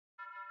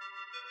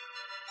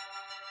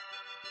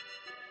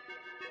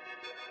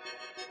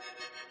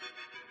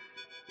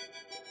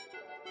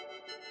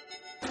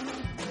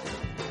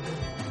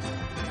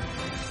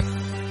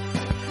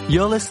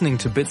You're listening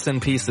to Bits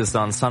and Pieces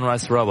on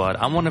Sunrise Robot.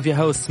 I'm one of your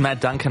hosts,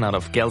 Matt Duncan, out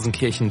of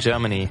Gelsenkirchen,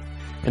 Germany.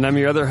 And I'm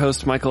your other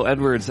host, Michael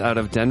Edwards, out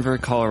of Denver,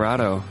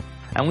 Colorado.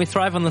 And we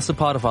thrive on the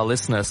support of our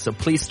listeners, so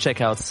please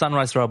check out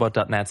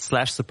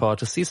sunriserobot.net/support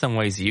to see some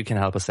ways you can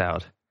help us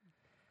out.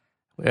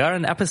 We are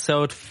in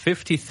episode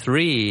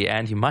 53,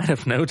 and you might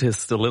have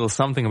noticed a little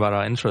something about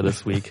our intro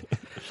this week.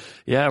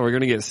 Yeah, we're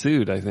going to get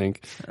sued, I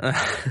think.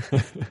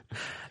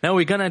 No,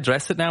 we're going to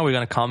address it now. We're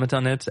going to comment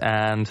on it,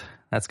 and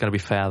that's going to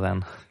be fair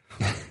then.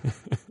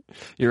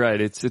 You're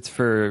right. It's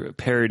for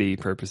parody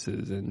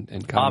purposes and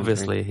commentary.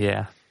 Obviously,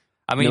 yeah.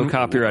 I mean, no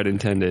copyright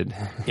intended.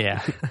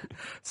 Yeah.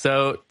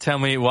 So tell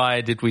me,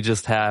 why did we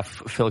just have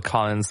Phil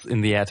Collins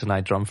in the Air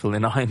Tonight drum fill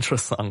in our intro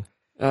song?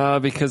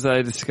 Because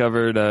I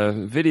discovered a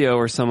video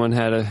where someone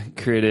had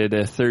created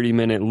a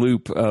 30-minute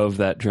loop of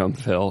that drum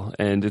fill,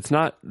 and it's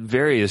not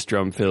various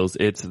drum fills,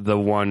 it's the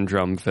one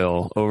drum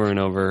fill over and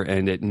over,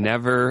 and it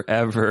never,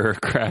 ever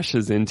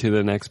crashes into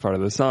the next part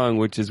of the song,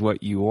 which is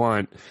what you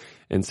want.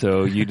 And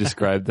so you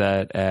described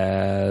that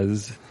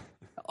as...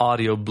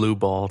 audio blue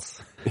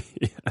balls.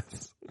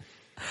 Yes.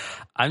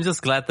 I'm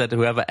just glad that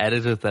whoever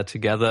edited that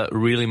together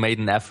really made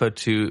an effort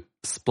to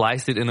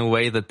splice it in a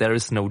way that there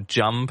is no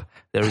jump,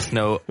 there is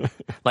no,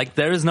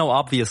 there is no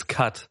obvious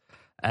cut.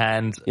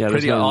 And yeah,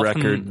 pretty there's no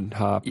often, record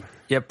hop.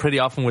 Yeah, pretty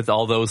often with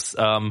all those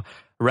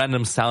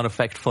random sound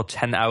effect for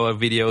 10-hour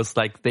videos,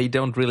 they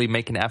don't really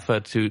make an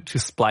effort to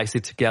splice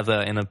it together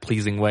in a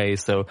pleasing way.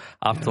 So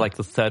after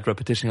the third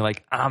repetition, you're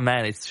like,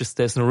 man, it's just,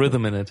 there's no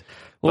rhythm in it.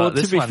 Well,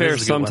 to be fair,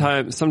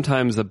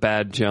 sometimes a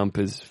bad jump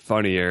is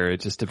funnier.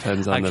 It just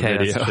depends on the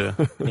video.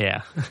 That's true.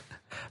 Yeah.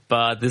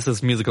 But this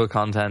is musical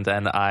content,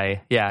 and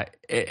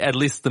at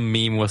least the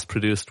meme was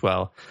produced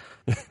well.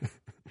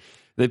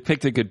 They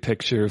picked a good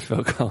picture of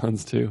Phil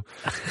Collins too.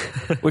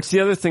 Which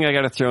the other thing I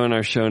got to throw in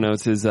our show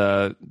notes is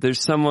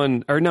there's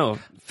someone, or no,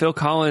 Phil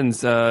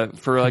Collins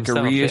for himself,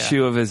 a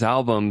reissue of his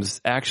albums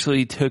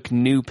actually took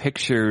new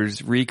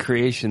pictures,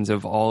 recreations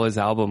of all his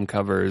album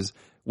covers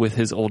with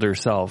his older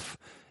self.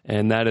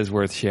 And that is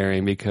worth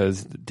sharing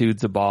because the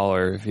dude's a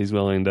baller if he's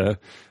willing to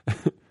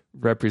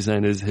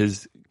represent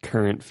his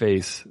current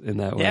face in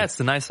that way. Yeah, it's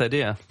a nice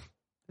idea.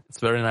 It's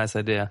a very nice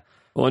idea.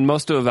 Well, and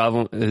most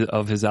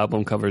of his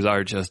album covers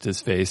are just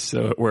his face,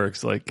 so it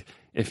works. Like,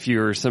 if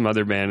you're some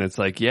other band, it's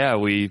like, yeah,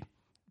 we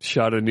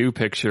shot a new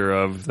picture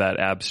of that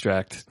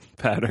abstract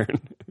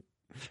pattern.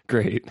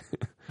 Great.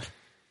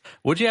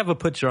 Would you ever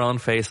put your own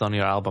face on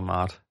your album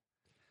art?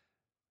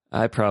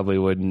 I probably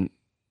wouldn't.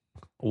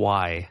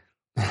 Why?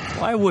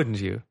 Why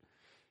wouldn't you?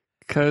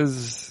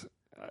 Because,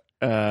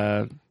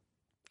 I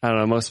don't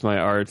know, most of my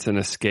art's an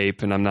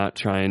escape, and I'm not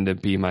trying to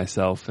be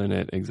myself in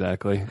it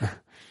exactly.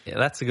 Yeah,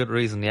 that's a good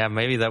reason. Yeah,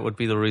 maybe that would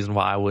be the reason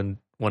why I wouldn't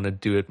want to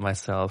do it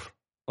myself.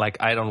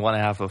 I don't want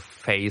to have a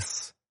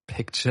face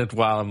pictured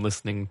while I'm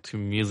listening to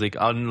music,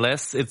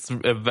 unless it's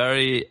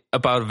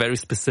about a very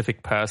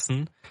specific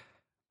person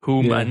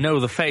whom I know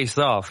the face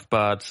of.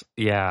 But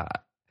yeah,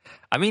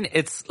 I mean,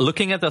 it's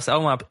looking at this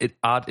album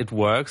art, it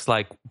works.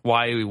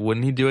 Why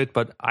wouldn't he do it?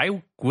 But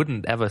I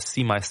wouldn't ever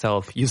see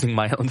myself using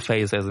my own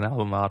face as an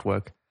album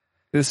artwork.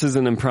 This is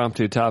an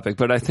impromptu topic,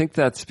 but I think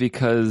that's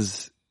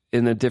because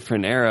in a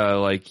different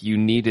era, you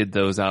needed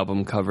those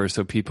album covers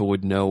so people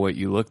would know what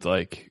you looked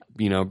like,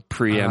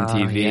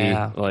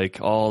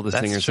 pre-MTV, all the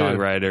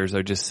singer-songwriters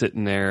are just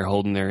sitting there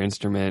holding their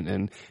instrument,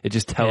 and it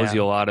just tells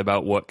you a lot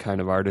about what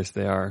kind of artist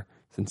they are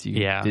since you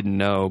didn't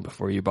know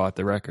before you bought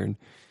the record.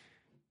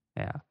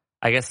 Yeah.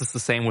 I guess it's the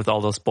same with all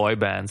those boy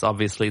bands.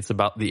 Obviously, it's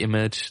about the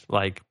image.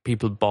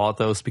 People bought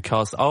those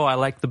because, I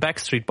like the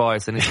Backstreet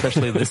Boys, and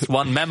especially this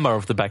one member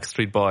of the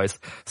Backstreet Boys.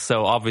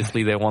 So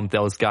obviously, they want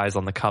those guys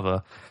on the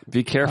cover.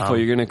 Be careful.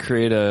 You're going to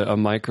create a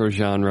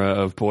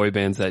micro-genre of boy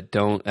bands that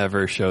don't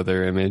ever show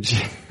their image.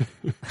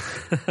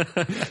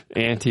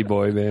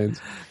 Anti-boy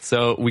bands.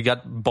 So we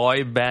got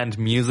boy band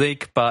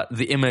music, but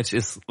the image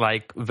is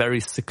very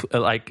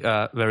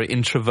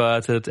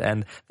introverted,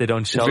 and they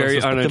don't show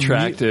very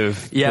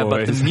unattractive.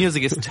 But the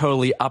music is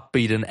totally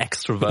upbeat and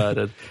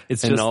extroverted.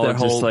 It's and just all their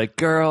whole just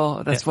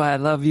girl, that's why I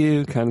love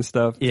you kind of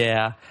stuff.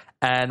 Yeah.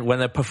 And when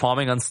they're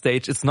performing on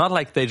stage, it's not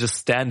like they just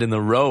stand in a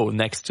row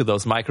next to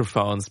those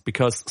microphones,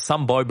 because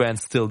some boy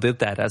bands still did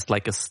that as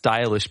a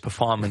stylish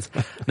performance.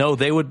 No,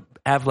 they would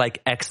have the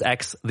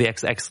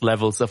XX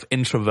levels of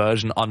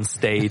introversion on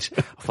stage,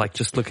 of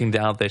just looking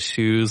down at their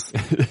shoes.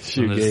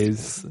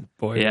 Shoegaze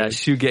boy band. Yeah,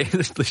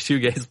 the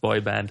shoegaze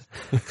boy band.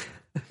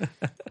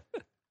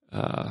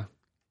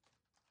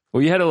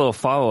 Well, you had a little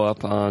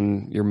follow-up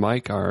on your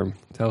mic arm.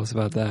 Tell us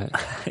about that.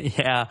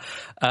 Yeah.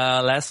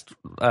 Last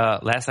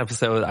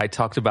episode, I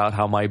talked about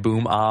how my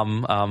boom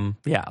arm,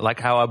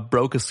 how I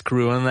broke a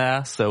screw in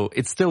there. So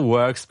it still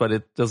works, but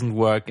it doesn't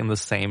work in the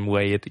same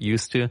way it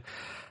used to.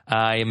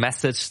 I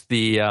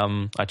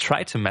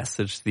tried to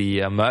message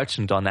the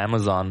merchant on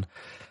Amazon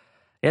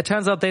Yeah, it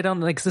turns out they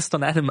don't exist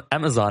on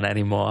Amazon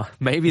anymore.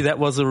 Maybe that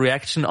was a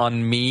reaction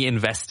on me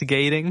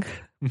investigating.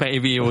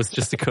 Maybe it was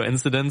just a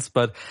coincidence,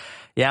 but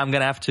yeah, I'm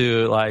gonna have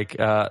to, like,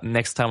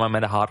 next time I'm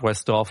at a hardware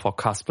store for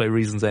cosplay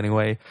reasons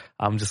anyway,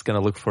 I'm just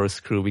gonna look for a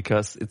screw,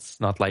 because it's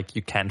not like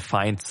you can't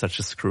find such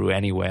a screw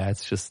anywhere.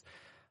 It's just,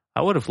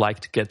 I would have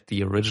liked to get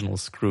the original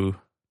screw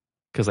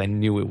because I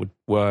knew it would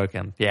work,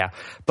 and yeah.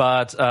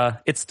 But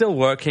it's still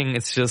working.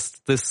 It's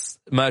just this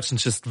merchant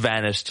just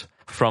vanished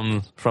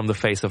from the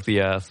face of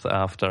the earth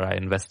after I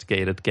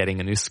investigated getting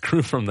a new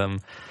screw from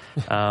them.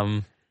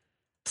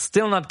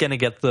 Still not gonna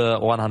get the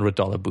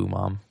 $100 boom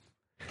arm.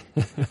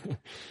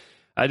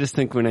 I just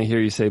think when I hear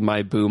you say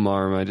my boom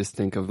arm, I just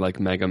think of like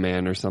Mega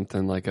Man or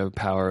something, like a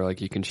power, like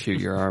you can shoot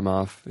your arm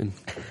off. And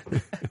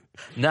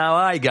now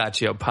I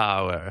got your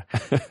power.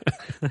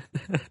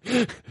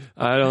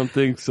 I don't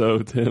think so,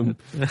 Tim.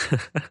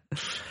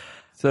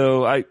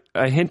 So I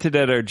hinted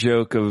at our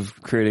joke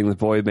of creating the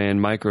boy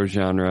band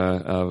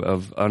microgenre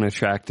of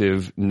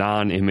unattractive,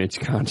 non-image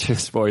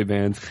conscious boy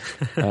bands.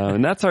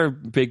 And that's our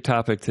big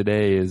topic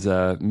today is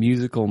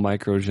musical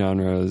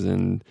microgenres.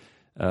 And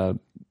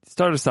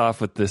start us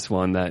off with this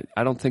one that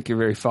I don't think you're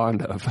very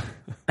fond of.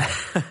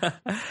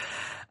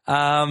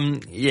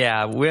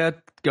 Yeah, we're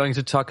going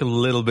to talk a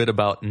little bit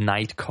about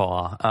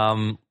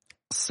Nightcore.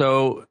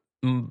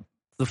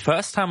 The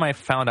first time I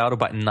found out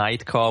about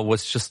Nightcore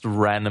was just a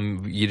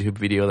random YouTube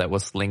video that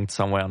was linked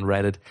somewhere on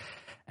Reddit.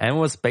 And it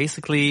was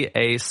basically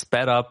a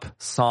sped up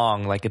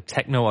song, like a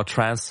techno or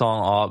trance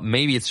song, or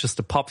maybe it's just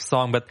a pop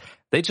song, but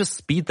they just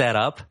speed that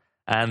up.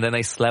 And then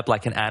they slapped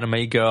like an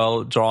anime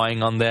girl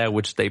drawing on there,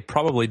 which they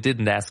probably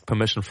didn't ask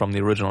permission from the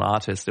original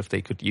artist if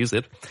they could use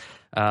it,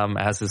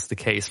 as is the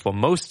case for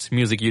most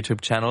music YouTube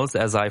channels,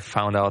 as I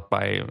found out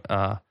by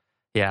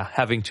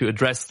having to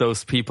address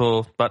those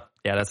people. But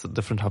yeah, that's a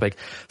different topic.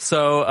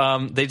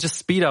 So they just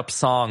speed up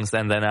songs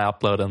and then I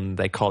upload them.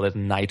 They call it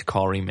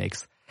Nightcore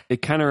Remix.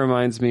 It kind of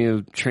reminds me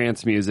of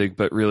trance music,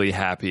 but really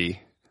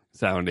happy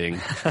sounding,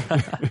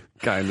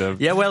 kind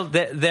of. Yeah, well,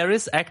 there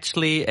is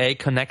actually a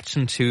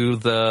connection to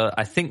the,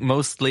 I think,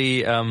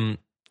 mostly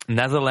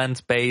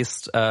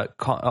Netherlands-based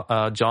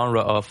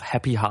genre of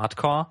happy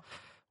hardcore,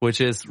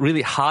 which is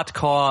really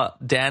hardcore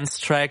dance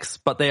tracks,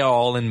 but they are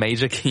all in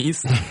major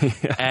keys.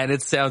 Yeah. And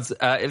it sounds,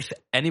 if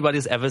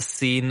anybody's ever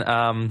seen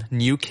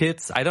New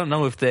Kids, I don't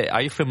know if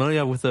are you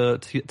familiar with the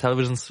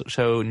television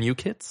show New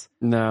Kids?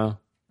 No.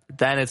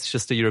 Then it's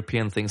just a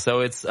European thing. So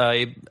it's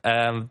a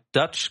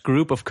Dutch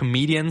group of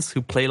comedians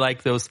who play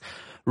like those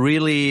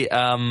really,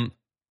 white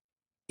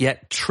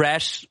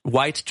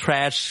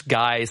trash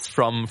guys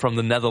from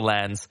the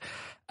Netherlands.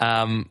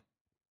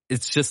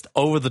 It's just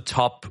over the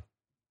top,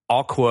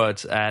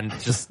 awkward, and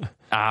just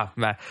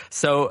man.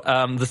 So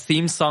the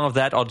theme song of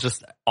that, or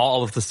just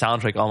all of the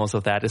soundtrack almost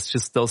of that, is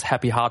just those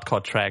happy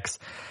hardcore tracks,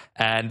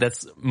 and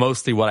that's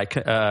mostly what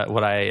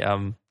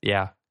I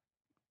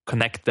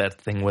connect that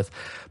thing with.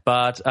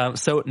 But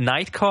so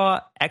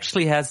Nightcore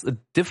actually has a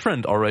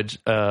different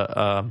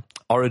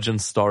origin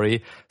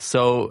story.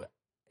 So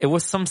it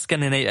was some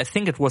Scandinavian, I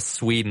think it was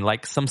Sweden,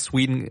 like some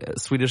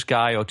Swedish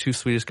guy or two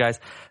Swedish guys.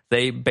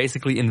 They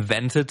basically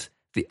invented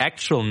the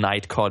actual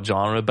Nightcore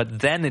genre, but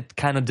then it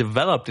kind of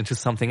developed into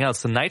something else.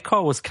 So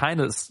Nightcore was kind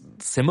of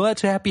similar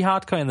to happy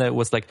hardcore in that it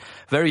was like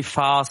very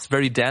fast,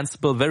 very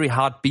danceable, very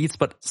hard beats,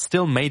 but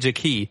still major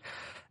key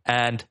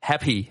and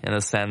happy in a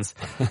sense.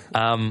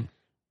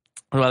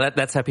 Well,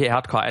 that's happy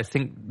hardcore. I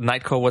think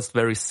Nightcore was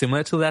very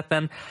similar to that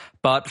then.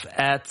 But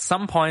at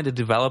some point it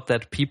developed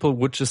that people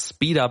would just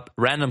speed up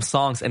random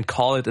songs and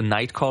call it a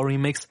Nightcore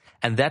remix.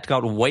 And that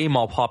got way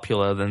more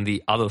popular than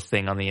the other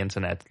thing on the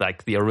internet,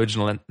 like the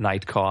original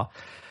Nightcore.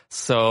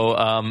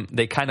 So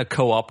they kind of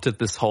co-opted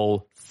this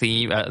whole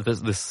theme,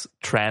 this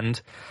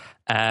trend.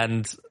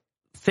 And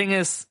thing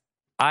is,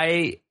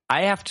 I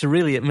have to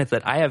really admit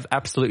that I have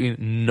absolutely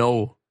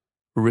no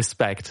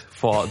respect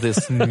for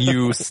this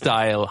new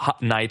style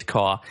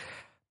Nightcore.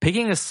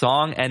 Picking a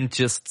song and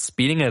just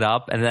speeding it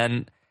up, and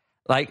then,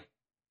 like,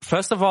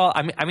 first of all,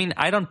 I mean,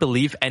 I don't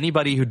believe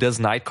anybody who does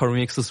Nightcore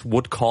remixes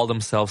would call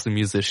themselves a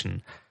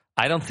musician.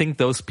 I don't think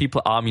those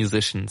people are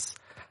musicians.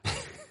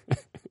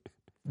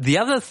 The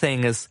other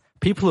thing is,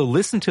 people who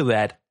listen to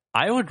that,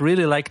 I would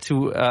really like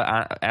to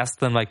ask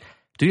them, like,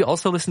 do you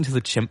also listen to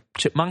the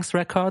Chipmunks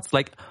records?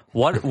 Like,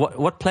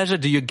 what pleasure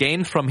do you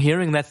gain from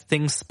hearing that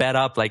thing sped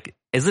up? Like,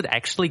 is it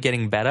actually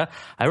getting better?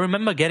 I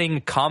remember getting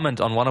a comment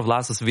on one of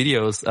Lars's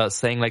videos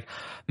saying like,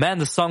 man,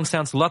 the song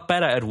sounds a lot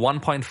better at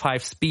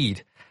 1.5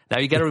 speed. Now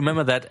you gotta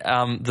remember that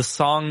the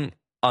song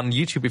on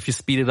YouTube, if you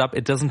speed it up,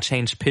 it doesn't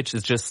change pitch.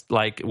 It's just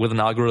like with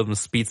an algorithm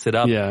speeds it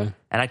up. Yeah.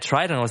 And I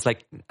tried and I was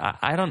like,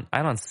 I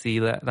don't see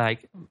that.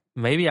 Like,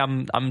 maybe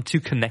I'm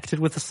too connected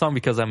with the song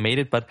because I made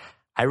it, but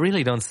I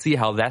really don't see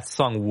how that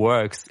song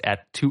works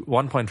at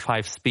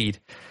 1.5 speed.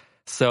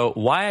 So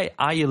why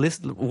are you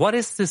listening? What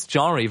is this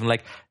genre even?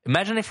 Like,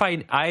 imagine if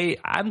I'm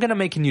going to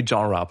make a new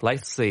genre up.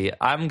 Let's see.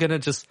 I'm going to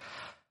just,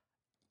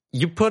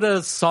 you put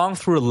a song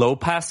through a low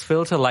pass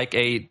filter, like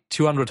a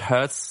 200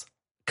 hertz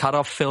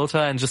cutoff filter,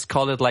 and just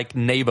call it like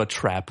Neighbor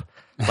Trap.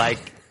 Like,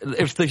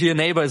 if your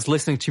neighbor is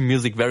listening to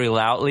music very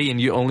loudly and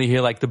you only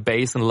hear like the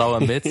bass and lower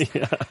mids,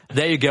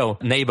 there you go,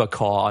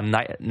 neighborcore or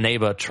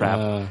neighbor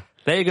trap.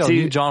 There you go,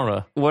 new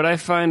genre. What I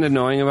find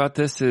annoying about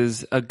this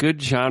is a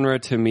good genre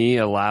to me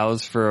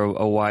allows for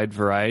a wide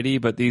variety,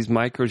 but these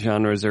micro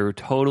genres are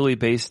totally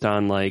based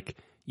on like,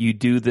 you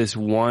do this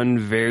one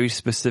very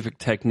specific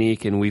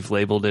technique and we've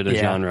labeled it a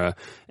genre.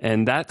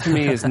 And that to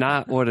me is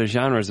not what a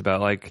genre is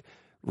about. Like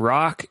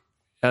rock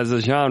as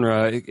a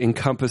genre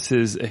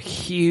encompasses a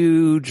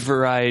huge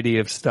variety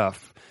of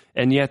stuff.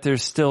 And yet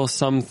there's still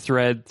some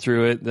thread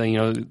through it, you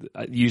know,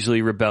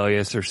 usually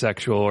rebellious or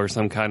sexual or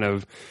some kind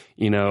of,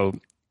 you know,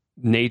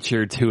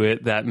 nature to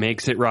it that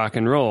makes it rock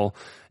and roll.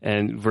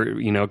 And we're,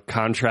 you know,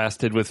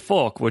 contrasted with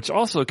folk, which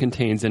also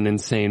contains an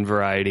insane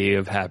variety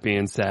of happy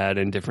and sad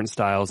and different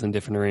styles and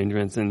different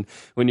arrangements. And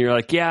when you're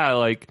like, yeah,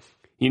 like,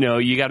 you know,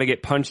 you got to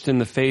get punched in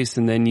the face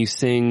and then you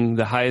sing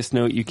the highest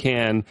note you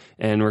can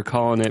and we're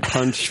calling it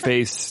punch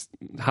face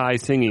high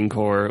singing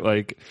core.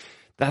 Like,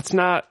 that's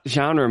not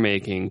genre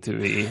making to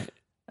me.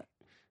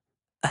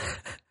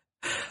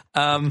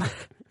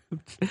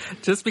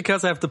 Just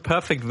because I have the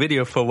perfect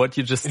video for what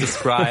you just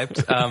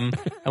described, and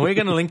we're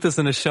going to link this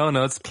in the show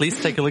notes.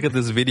 Please take a look at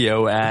this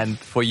video, and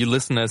for you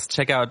listeners,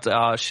 check out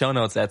our show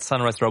notes at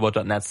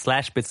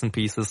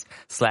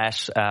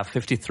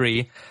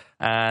sunriserobot.net/bitsandpieces/53,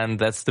 and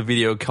that's the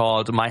video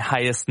called "My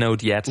Highest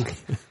Note Yet."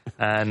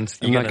 And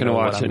I'm not going to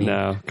watch it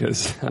now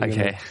because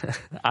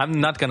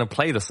I'm not going to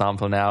play the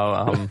sample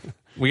now.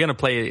 We're going to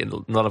play a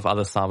lot of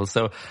other samples.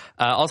 So,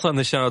 also in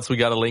the show notes, we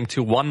got a link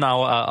to 1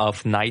 hour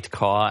of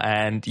Nightcore,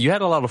 and you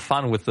had a lot of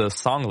fun with the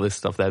song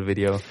list of that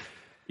video.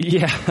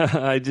 Yeah,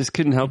 I just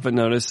couldn't help but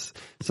notice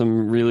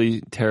some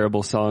really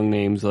terrible song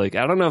names. Like,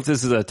 I don't know if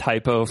this is a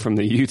typo from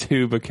the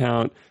YouTube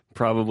account,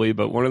 probably,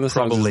 but one of the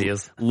songs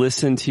is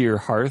Listen to Your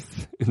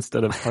Hearth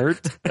instead of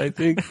Heart, I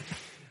think.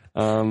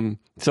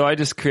 So I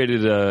just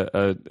created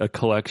a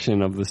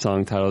collection of the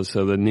song titles.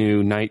 So the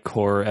new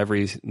Nightcore,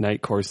 every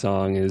Nightcore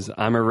song is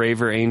I'm a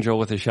raver angel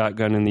with a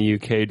shotgun in the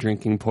UK,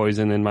 drinking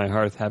poison in my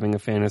hearth, having a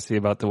fantasy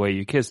about the way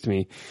you kissed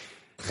me.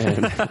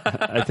 And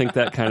I think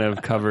that kind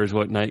of covers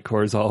what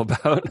Nightcore is all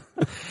about.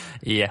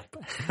 Yeah.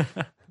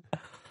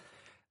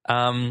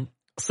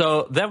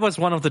 So that was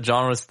one of the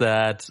genres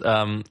that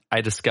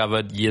I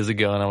discovered years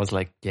ago, and I was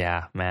like,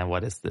 yeah, man,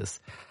 what is this?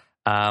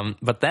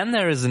 But then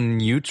there is a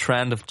new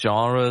trend of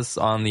genres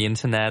on the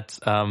internet,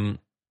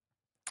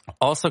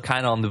 also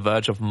kind of on the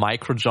verge of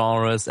micro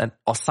genres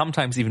or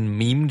sometimes even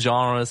meme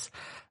genres,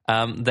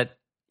 that,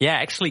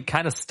 actually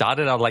kind of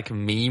started out like a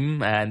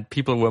meme and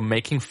people were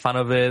making fun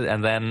of it.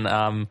 And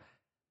then,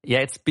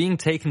 it's being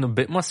taken a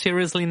bit more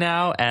seriously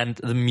now, and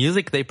the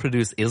music they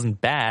produce isn't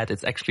bad.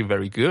 It's actually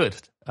very good.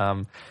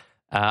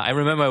 I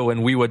remember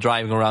when we were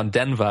driving around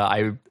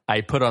Denver,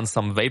 I put on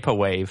some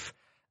Vaporwave.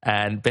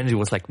 And Benji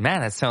was like,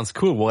 man, that sounds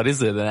cool. What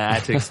is it? And I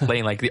had to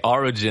explain like the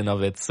origin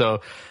of it.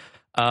 So,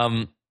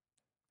 I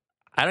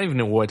don't even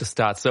know where to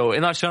start. So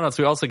in our show notes,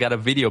 we also got a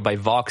video by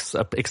Vox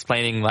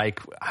explaining like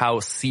how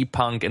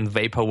C-Punk and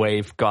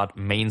Vaporwave got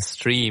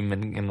mainstream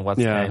in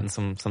what's in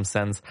some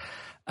sense.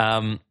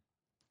 And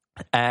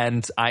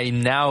I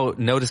now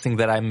noticing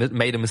that I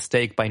made a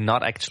mistake by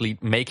not actually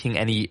making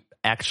any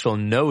actual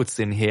notes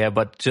in here,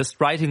 but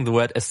just writing the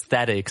word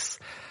aesthetics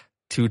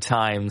 2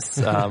 times,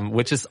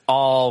 which is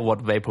all what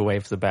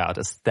Vaporwave is about,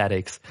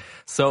 aesthetics.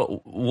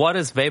 So what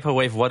is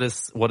Vaporwave? What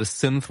is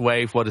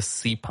Synthwave? What is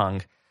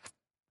C-Punk?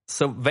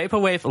 So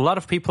Vaporwave, a lot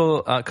of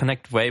people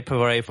connect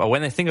Vaporwave, or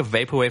when they think of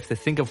Vaporwave, they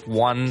think of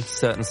one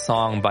certain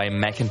song by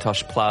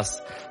Macintosh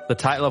Plus, the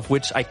title of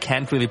which I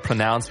can't really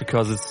pronounce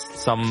because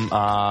it's some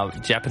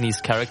Japanese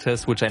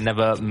characters, which I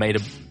never made a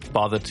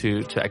bother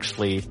to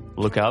actually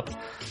look up.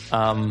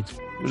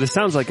 But it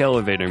sounds like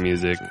elevator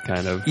music,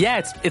 kind of.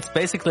 Yeah, it's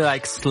basically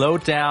like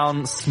slowed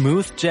down,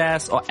 smooth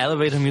jazz or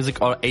elevator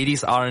music or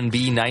 80s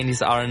R&B,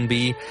 90s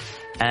R&B.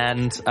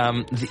 And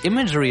the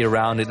imagery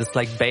around it is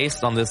like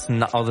based on this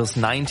all those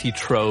 90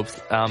 tropes.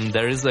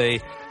 There is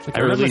like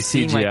early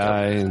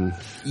CGI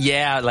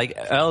like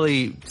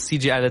early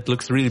CGI that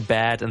looks really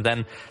bad, and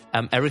then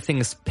everything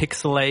is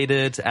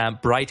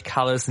pixelated, bright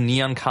colors,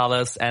 neon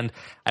colors. And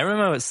I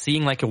remember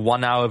seeing like a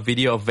 1 hour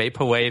video of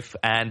Vaporwave,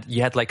 and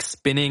you had like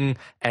spinning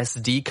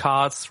SD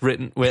cards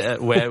written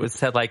where it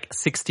said like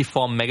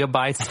 64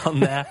 megabytes on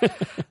there.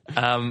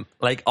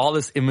 Like all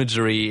this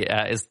imagery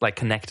is like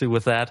connected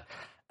with that.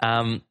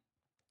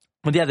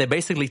 But yeah, they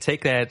basically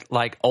take that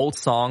like old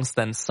songs,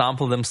 then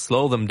sample them,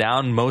 slow them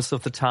down most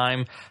of the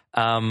time,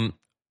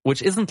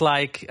 which isn't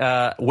like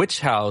Witch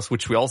House,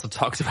 which we also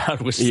talked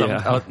about. Which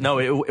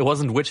it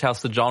wasn't Witch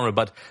House the genre,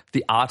 but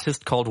the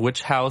artist called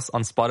Witch House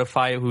on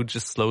Spotify who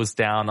just slows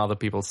down other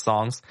people's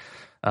songs.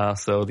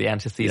 So the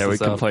antithesis. Yeah, we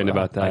complained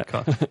about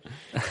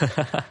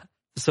that.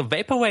 So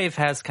Vaporwave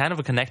has kind of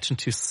a connection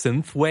to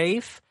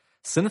Synthwave.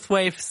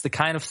 Synthwave is the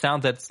kind of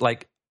sound that's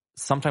like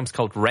sometimes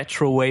called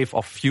retrowave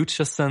or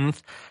future synth,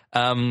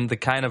 the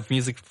kind of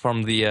music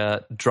from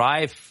the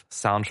Drive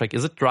soundtrack.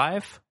 Is it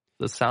Drive?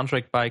 The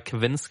soundtrack by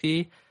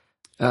Kavinsky?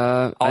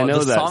 I know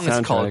the that song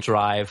soundtrack is called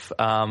Drive,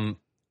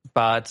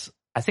 but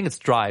I think it's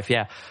Drive,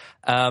 yeah.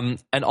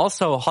 And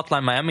also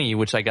Hotline Miami,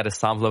 which I got a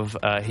sample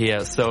of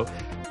here. So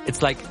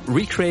it's like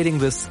recreating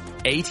this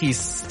 80s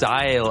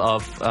style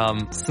of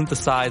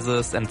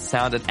synthesizers and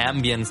sound and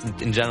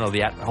ambience in general,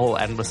 the whole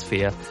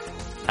atmosphere.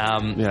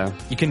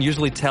 You can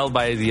usually tell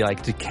by the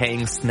like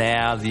decaying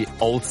snare, the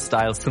old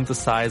style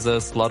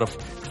synthesizers, a lot of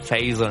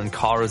phaser and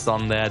chorus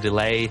on there,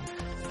 delay.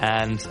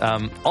 And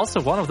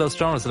also one of those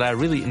genres that I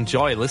really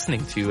enjoy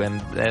listening to, and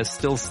there's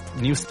still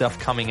new stuff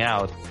coming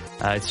out.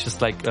 It's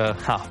just like,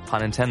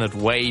 pun intended,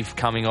 wave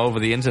coming over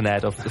the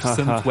internet of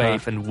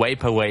synthwave and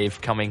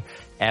vaporwave coming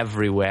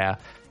everywhere.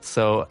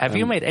 So have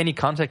you made any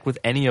contact with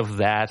any of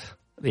that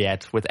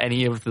yet, with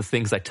any of the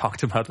things I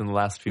talked about in the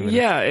last few minutes?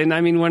 Yeah, and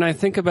I mean, when I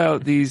think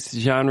about these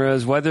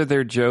genres, whether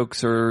they're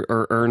jokes or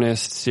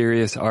earnest,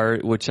 serious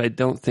art, which I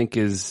don't think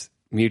is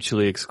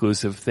mutually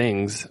exclusive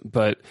things,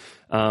 but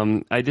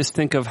I just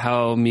think of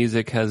how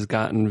music has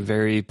gotten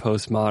very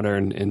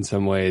postmodern in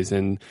some ways,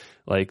 and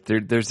like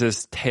there's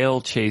this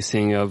tail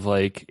chasing of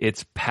like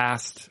it's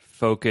past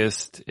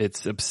focused,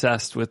 it's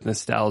obsessed with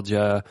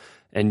nostalgia,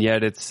 and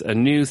yet it's a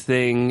new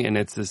thing, and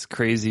it's this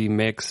crazy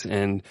mix,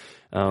 and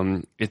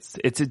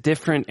it's a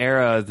different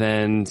era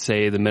than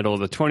say the middle of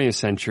the 20th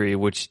century,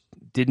 which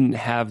didn't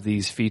have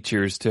these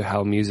features to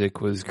how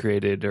music was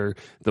created or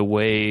the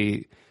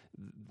way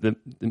the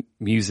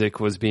music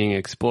was being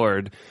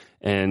explored.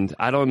 And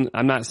I'm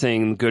not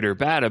saying good or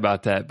bad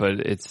about that, but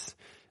it's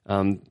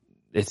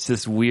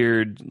this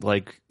weird,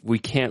 like, we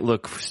can't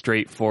look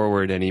straight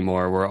forward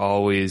anymore. We're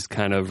always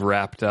kind of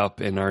wrapped up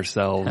in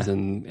ourselves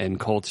and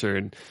culture.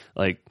 And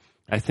like,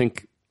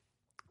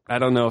 I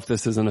don't know if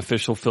this is an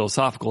official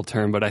philosophical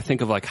term, but I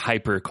think of like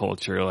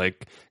hyperculture.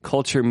 Like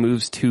culture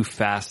moves too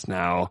fast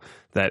now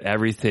that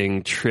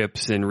everything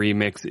trips and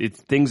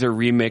things are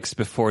remixed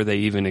before they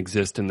even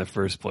exist in the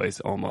first place,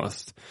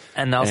 almost.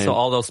 And also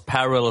all those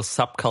parallel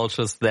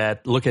subcultures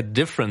that look at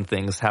different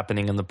things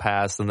happening in the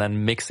past and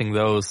then mixing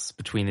those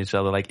between each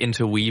other, like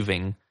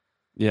interweaving.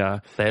 Yeah.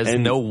 There's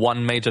no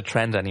one major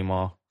trend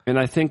anymore. And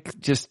I think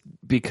just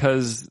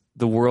because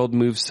the world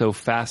moves so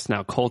fast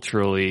now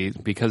culturally,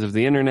 because of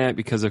the internet,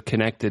 because of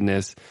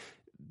connectedness,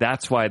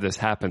 that's why this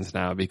happens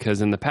now.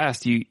 Because in the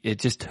past, it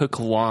just took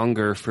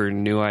longer for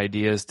new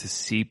ideas to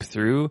seep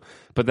through.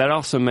 But that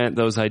also meant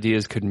those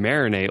ideas could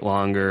marinate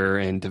longer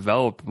and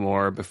develop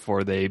more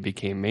before they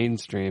became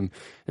mainstream.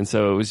 And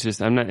so it was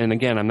just, I'm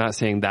not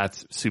saying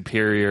that's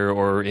superior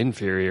or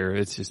inferior.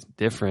 It's just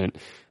different.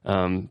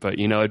 But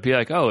it'd be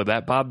like, oh,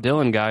 that Bob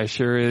Dylan guy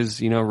sure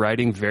is,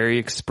 writing very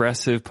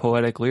expressive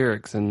poetic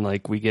lyrics. And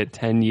like, we get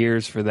 10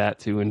 years for that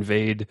to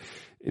invade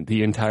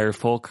the entire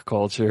folk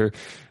culture.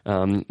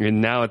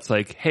 And now it's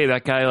like, hey,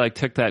 that guy like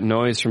took that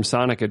noise from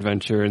Sonic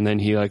Adventure and then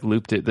he like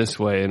looped it this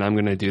way, and I'm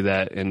going to do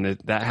that. And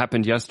that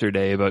happened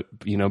yesterday, but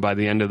by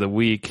the end of the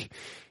week,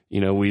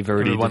 we've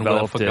already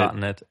developed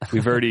it.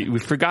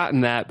 We've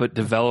forgotten that, but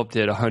developed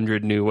it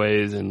 100 new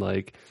ways. And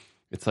like,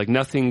 it's like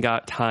nothing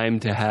got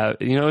time to have,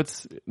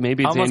 it's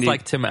almost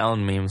like Tim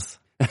Allen memes.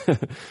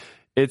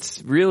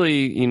 It's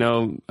really,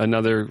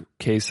 another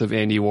case of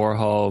Andy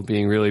Warhol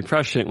being really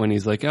prescient when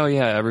he's like, oh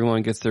yeah,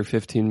 everyone gets their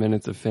 15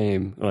 minutes of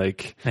fame.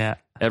 Like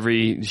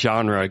every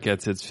genre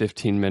gets its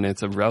 15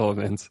 minutes of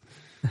relevance.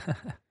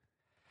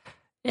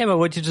 Yeah, but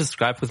what you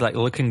described with like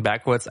looking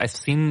backwards, I've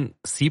seen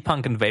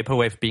C-Punk and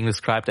Vaporwave being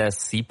described as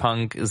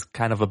C-Punk is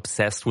kind of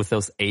obsessed with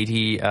those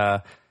 80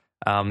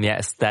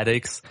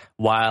 aesthetics,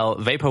 while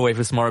Vaporwave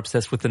is more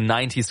obsessed with the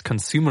 90s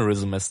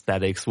consumerism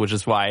aesthetics, which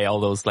is why all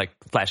those like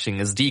flashing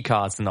SD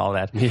cards and all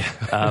that.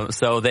 Yeah.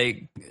 So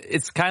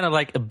it's kind of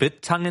like a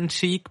bit tongue in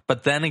cheek,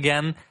 but then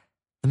again,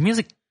 the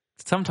music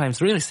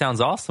sometimes really sounds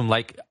awesome.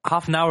 Like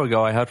half an hour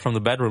ago, I heard from the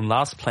bedroom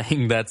Lars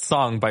playing that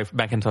song by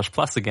Macintosh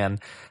Plus again.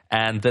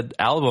 And that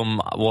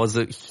album was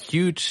a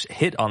huge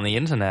hit on the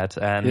internet,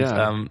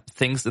 and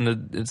things in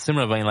a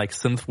similar vein, like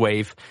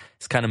synthwave,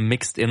 is kind of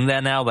mixed in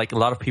there now. Like a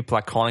lot of people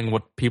are calling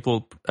what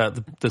people,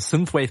 the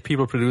synthwave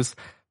people produce,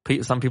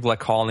 some people are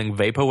calling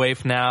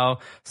vaporwave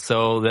now.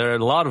 So there are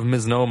a lot of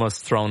misnomers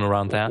thrown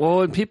around that.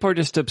 Well, and people are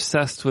just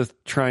obsessed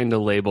with trying to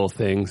label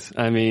things.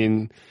 I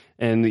mean,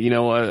 and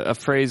a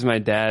phrase my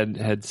dad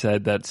had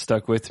said that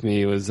stuck with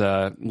me was,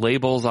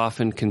 labels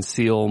often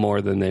conceal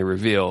more than they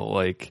reveal.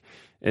 Like,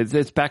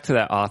 it's back to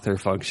that author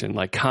function.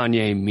 Like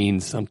Kanye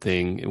means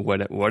something.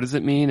 What does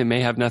it mean? It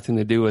may have nothing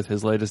to do with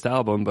his latest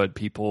album, but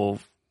people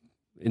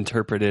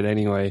interpret it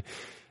anyway.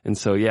 And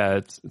so, yeah,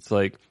 it's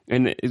like,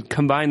 and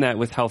combine that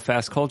with how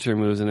fast culture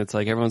moves, and it's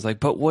like everyone's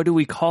like, but what do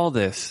we call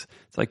this?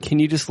 It's like, can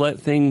you just let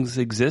things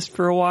exist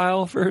for a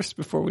while first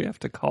before we have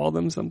to call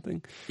them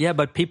something? Yeah,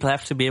 but people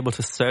have to be able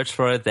to search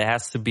for it. There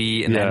has to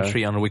be an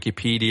entry on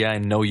Wikipedia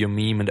and Know Your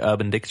Meme and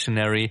Urban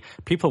Dictionary.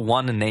 People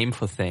want a name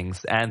for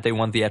things, and they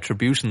want the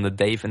attribution that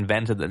they've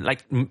invented.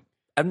 Like,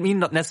 I mean,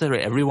 not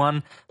necessarily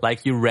everyone.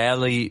 Like, you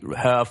rarely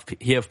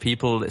hear of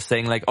people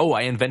saying like, oh,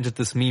 I invented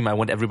this meme. I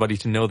want everybody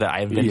to know that I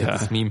invented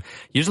this meme.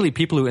 Usually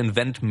people who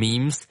invent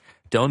memes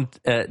don't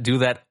do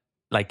that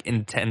like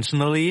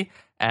intentionally.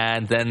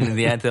 And then in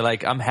the end, they're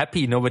like, I'm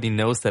happy nobody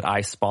knows that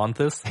I spawned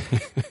this.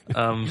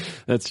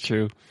 That's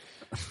true.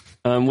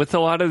 With a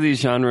lot of these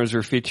genres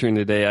we're featuring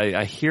today,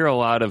 I hear a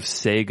lot of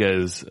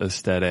Sega's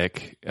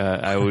aesthetic.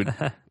 I would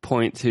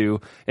point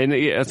to, and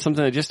it's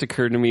something that just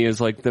occurred to me is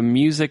like the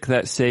music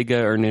that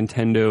Sega or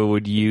Nintendo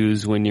would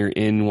use when you're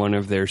in one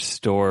of their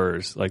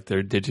stores, like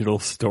their digital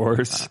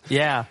stores.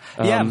 Yeah.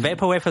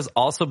 Vaporwave has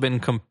also been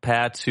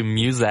compared to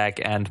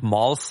Muzak and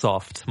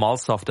Mallsoft.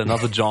 Mallsoft,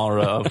 another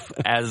genre of,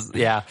 as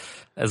the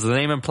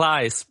name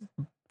implies,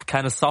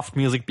 kind of soft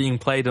music being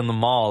played in the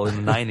mall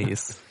in the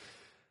 90s.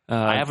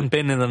 I haven't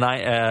been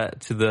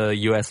to the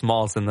US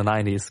malls in the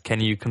 90s. Can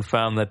you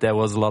confirm that there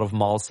was a lot of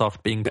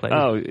Mallsoft being played?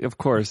 Oh, of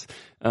course.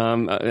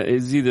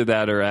 It's either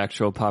that or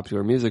actual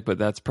popular music, but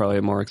that's probably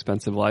a more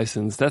expensive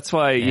license. That's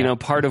why,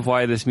 part of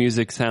why this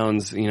music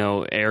sounds,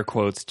 air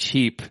quotes,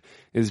 cheap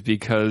is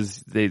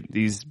because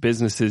these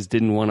businesses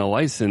didn't want to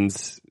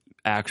license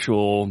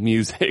actual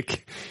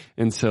music.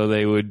 And so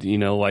they would,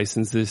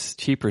 license this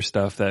cheaper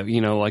stuff that,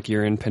 like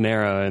you're in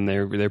Panera and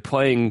they're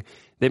playing.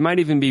 They might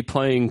even be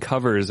playing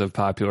covers of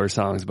popular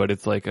songs, but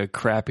it's like a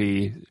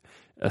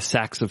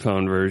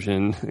saxophone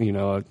version,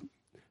 a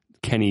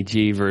Kenny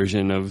G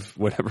version of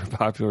whatever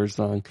popular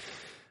song.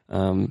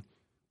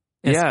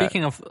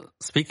 Speaking of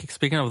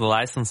the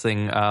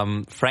licensing,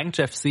 Frank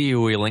Jeff C,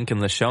 who we link in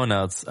the show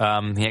notes,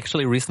 he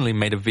actually recently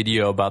made a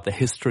video about the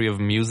history of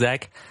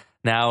Muzak.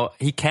 Now,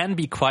 he can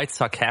be quite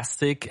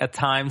sarcastic at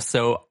times,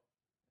 so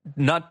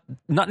not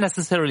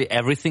necessarily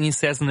everything he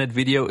says in that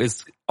video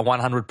is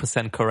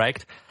 100%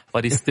 correct.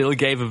 But he still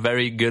gave a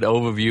very good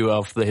overview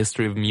of the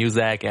history of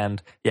Muzak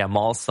and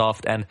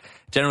Mallsoft, and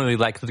generally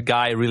like the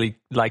guy really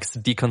likes to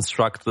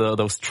deconstruct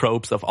those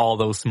tropes of all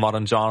those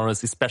modern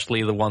genres,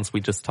 especially the ones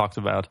we just talked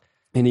about.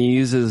 And he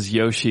uses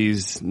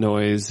Yoshi's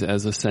noise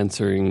as a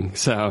censoring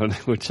sound,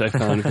 which I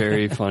found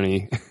very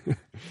funny.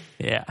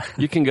 Yeah.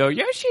 You can go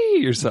Yoshi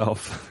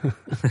yourself.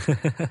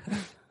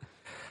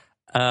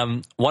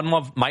 One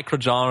more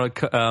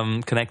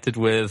microgenre connected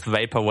with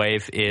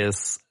Vaporwave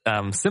is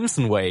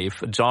Simpson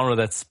Wave, a genre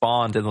that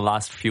spawned in the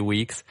last few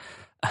weeks.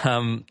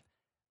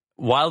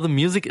 While the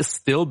music is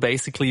still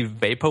basically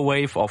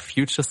Vaporwave or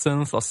future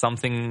synth or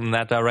something in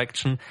that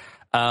direction,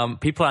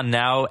 people are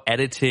now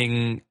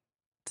editing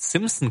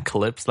Simpson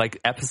clips, like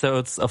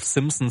episodes of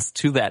Simpsons,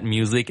 to that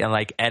music and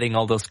like adding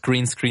all those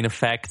green screen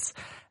effects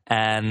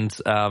and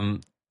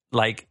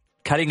like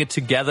cutting it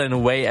together in a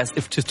way as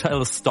if to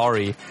tell a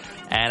story.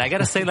 And I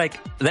gotta say, like,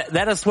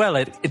 that as well,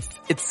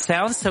 it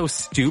sounds so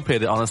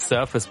stupid on the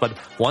surface, but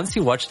once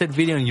you watch that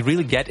video and you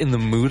really get in the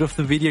mood of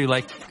the video, you're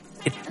like,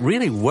 it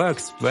really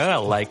works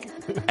well, like,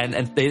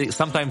 and they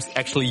sometimes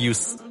actually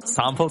use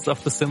samples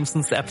of the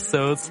Simpsons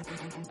episodes,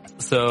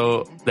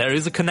 so there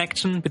is a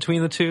connection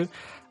between the two.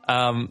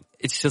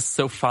 It's just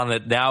so fun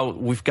that now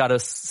we've got a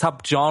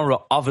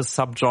subgenre of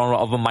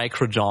a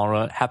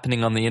microgenre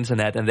happening on the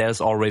internet, and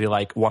there's already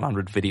like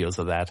 100 videos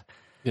of that.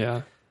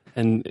 Yeah.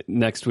 And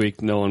next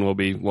week, no one will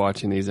be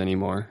watching these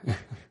anymore.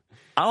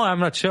 Oh, I'm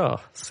not sure.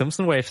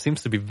 Simpson Wave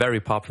seems to be very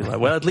popular.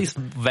 Well, at least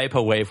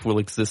Vaporwave will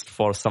exist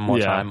for some more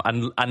time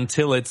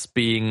until it's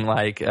being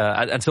like,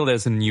 until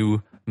there's a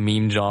new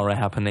meme genre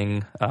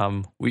happening.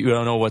 We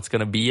don't know what's going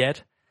to be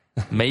yet.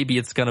 Maybe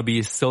it's going to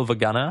be Silver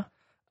Gunner.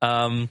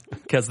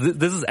 Cause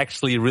this is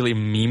actually really a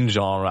meme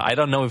genre. I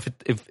don't know if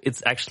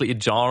it's actually a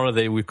genre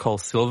they would call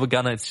Silver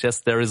Gunner. It's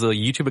just there is a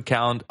YouTube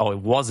account, it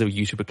was a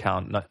YouTube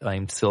account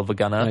named Silver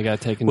Gunner. I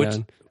got taken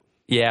down.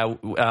 Yeah,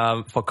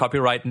 for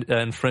copyright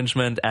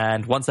infringement.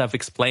 And once I've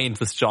explained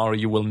this genre,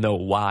 you will know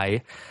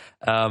why.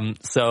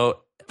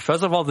 So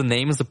first of all, the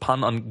name is a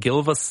pun on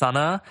Gilva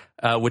Sana,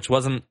 which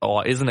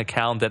is an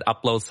account that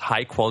uploads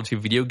high quality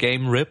video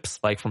game rips,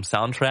 like from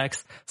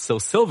soundtracks. So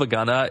Silver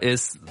Gunner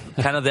is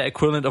kind of the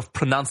equivalent of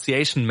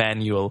pronunciation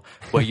manual,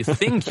 where you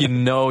think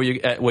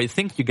where you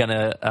think you're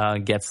gonna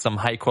get some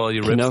high quality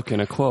rips.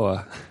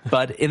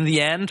 But in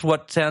the end,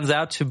 what turns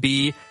out to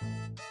be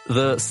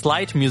the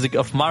slide music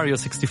of Mario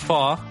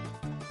 64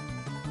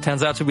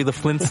 turns out to be the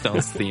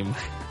Flintstones theme.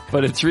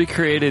 But it's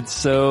recreated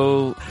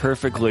so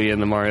perfectly in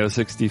the Mario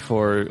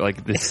 64,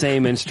 like the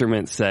same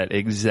instrument set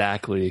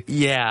exactly.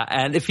 Yeah,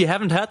 and if you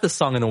haven't heard this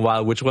song in a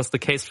while, which was the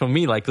case for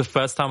me, like the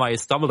first time I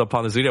stumbled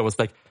upon this video, I was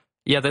like,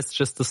 yeah, that's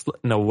just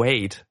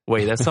wait,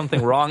 there's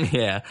something wrong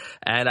here.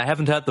 And I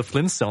haven't heard the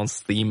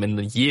Flintstones theme in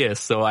years,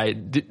 so I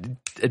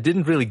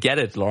didn't really get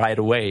it right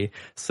away.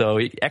 So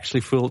it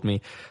actually fooled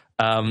me.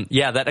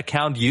 That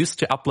account used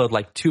to upload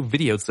like 2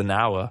 videos an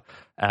hour.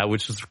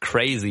 Which is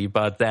crazy,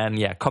 but then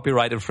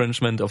copyright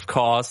infringement, of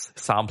course,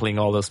 sampling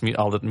all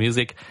that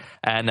music,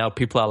 and now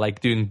people are like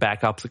doing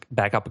backup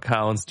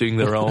accounts, doing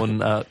their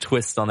own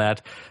twist on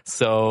that.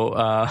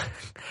 So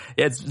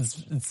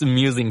it's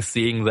amusing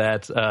seeing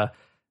that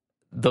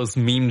those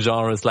meme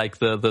genres, like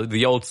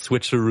the old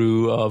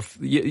switcheroo of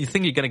you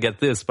think you're gonna get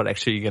this, but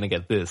actually you're gonna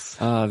get this.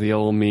 The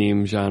old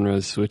meme genre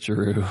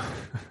switcheroo.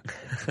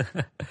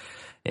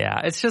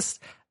 Yeah,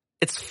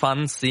 it's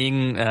fun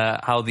seeing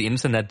how the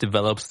internet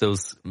develops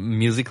those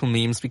musical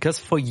memes, because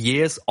for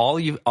years all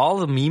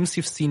the memes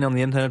you've seen on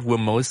the internet were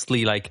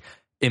mostly like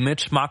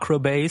image macro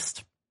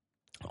based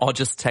or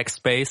just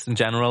text based in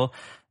general.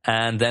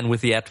 And then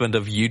with the advent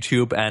of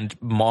YouTube and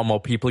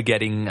more people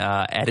getting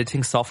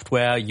editing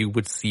software, you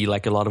would see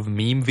like a lot of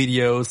meme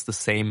videos, the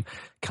same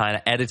kind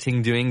of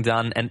editing doing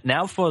done. And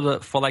now for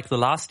like the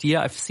last year,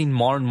 I've seen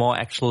more and more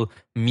actual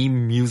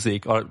meme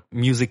music or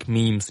music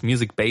memes,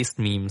 music-based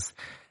memes.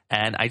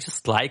 And I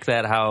just like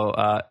that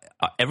how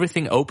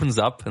everything opens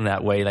up in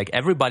that way. Like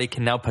everybody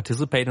can now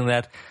participate in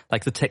that.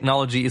 Like the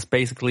technology is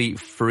basically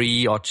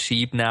free or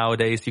cheap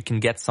nowadays. You can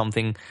get some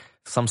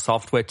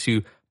software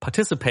to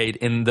participate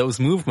in those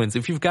movements.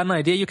 If you've got an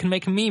idea, you can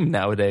make a meme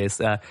nowadays.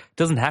 It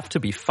doesn't have to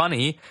be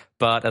funny,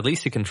 but at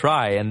least you can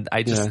try. And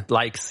I just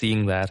like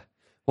seeing that.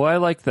 Well, I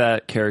like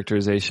that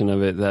characterization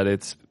of it, that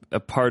it's a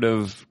part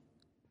of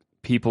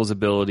people's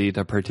ability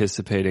to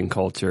participate in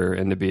culture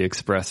and to be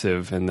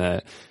expressive, and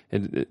that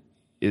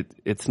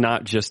it's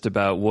not just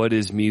about what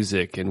is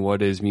music and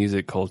what is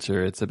music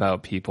culture. It's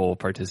about people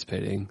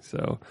participating.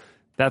 So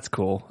that's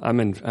cool. I'm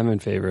in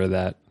favor of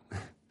that.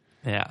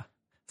 Yeah.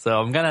 So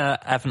I'm gonna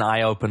have an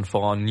eye open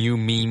for new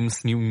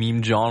memes, new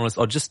meme genres,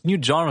 or just new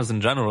genres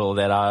in general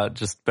that are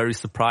just very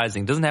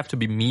surprising. It doesn't have to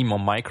be meme or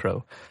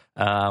micro.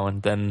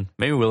 And then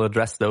maybe we'll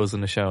address those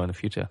in the show in the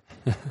future.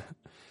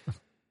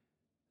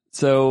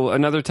 So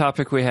another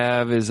topic we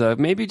have is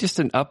maybe just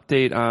an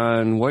update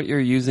on what you're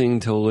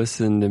using to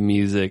listen to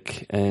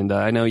music. And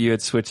I know you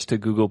had switched to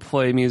Google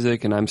Play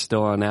Music, and I'm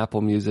still on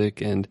Apple Music.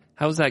 And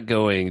how's that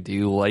going? Do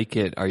you like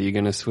it? Are you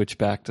going to switch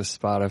back to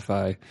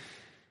Spotify?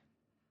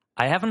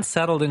 I haven't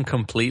settled in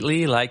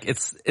completely. Like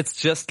it's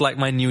just like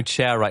my new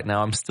chair right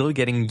now. I'm still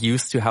getting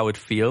used to how it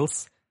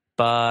feels.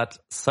 But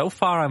so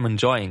far, I'm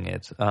enjoying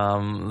it.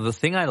 The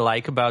thing I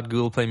like about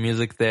Google Play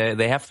Music,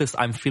 they have this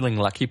I'm Feeling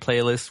Lucky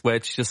playlist where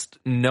it's just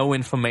no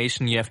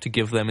information you have to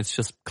give them. It's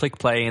just click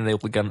play and they're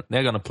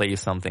going to play you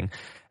something.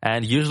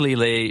 And usually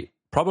they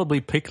probably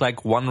pick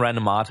like one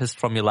random artist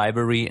from your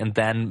library and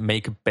then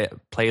make a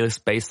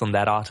playlist based on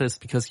that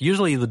artist, because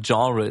usually the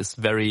genre is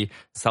very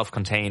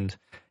self-contained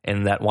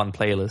in that one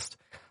playlist.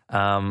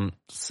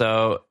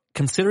 So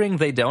considering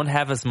they don't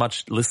have as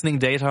much listening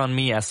data on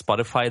me as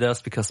Spotify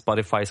does, because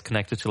Spotify is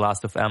connected to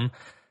Last.fm,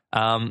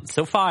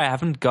 so far I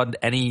haven't got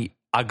any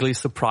ugly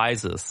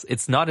surprises.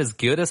 It's not as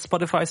good as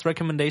Spotify's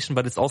recommendation,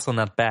 but it's also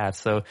not bad.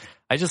 So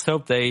I just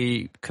hope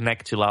they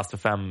connect to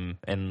Last.fm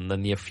in the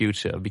near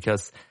future,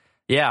 because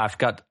I've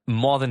got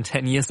more than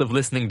 10 years of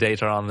listening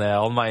data on there.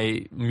 All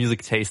my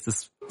music taste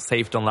is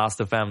saved on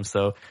Last.fm.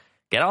 So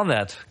get on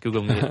that,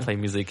 Google Play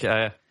Music.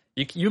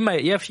 You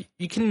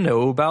can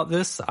know about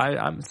this.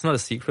 It's not a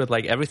secret.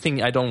 Like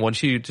everything I don't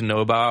want you to know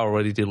about, I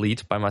already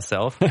delete by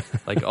myself.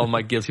 Like all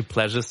my guilty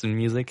pleasures in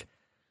music,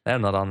 they're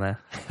not on there.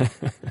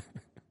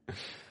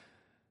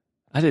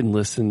 I didn't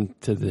listen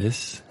to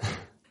this.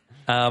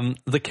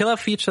 The killer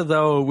feature,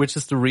 though, which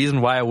is the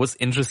reason why I was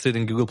interested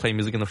in Google Play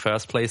Music in the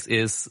first place,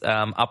 is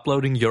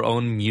uploading your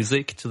own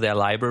music to their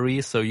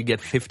library. So you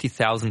get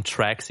 50,000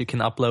 tracks you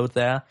can upload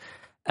there,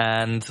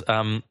 and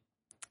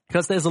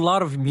because there's a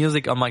lot of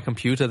music on my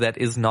computer that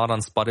is not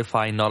on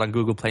Spotify, not on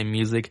Google Play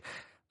Music.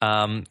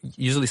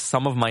 Usually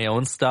some of my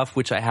own stuff,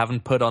 which I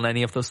haven't put on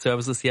any of those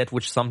services yet,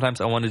 which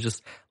sometimes I want to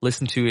just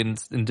listen to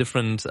in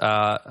different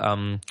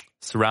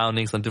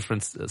surroundings on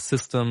different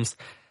systems,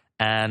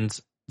 and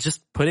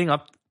just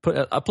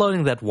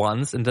uploading that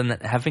once and then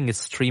having it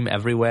stream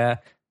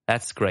everywhere.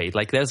 That's great.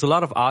 Like there's a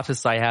lot of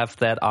artists I have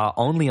that are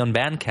only on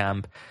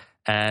Bandcamp,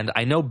 and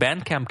I know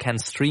Bandcamp can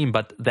stream,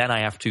 but then I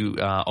have to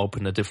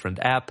open a different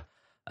app.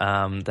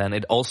 Then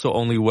it also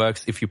only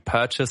works if you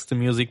purchase the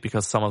music,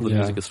 because some of the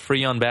music is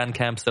free on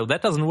Bandcamp, so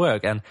that doesn't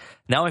work. And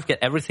now I've got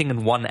everything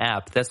in one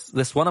app.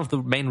 That's one of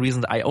the main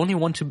reasons I only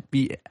want to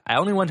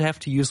have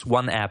to use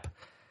one app.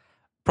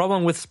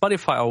 Problem with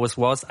Spotify always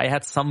was I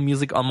had some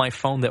music on my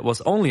phone that was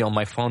only on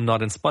my phone,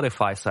 not in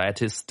Spotify, so I had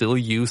to still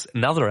use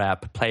another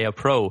app, Player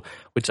Pro,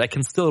 which I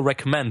can still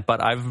recommend,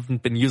 but I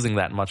haven't been using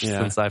that much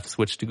since I've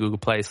switched to Google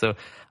Play. So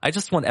I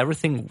just want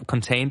everything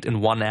contained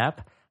in one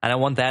app. And I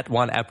want that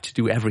one app to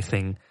do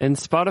everything. And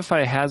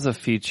Spotify has a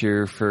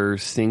feature for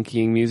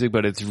syncing music,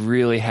 but it's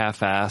really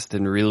half-assed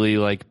and really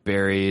like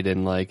buried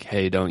and like,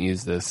 hey, don't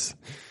use this.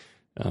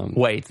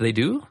 Wait, they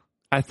do?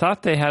 I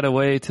thought they had a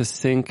way to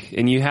sync,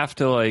 and you have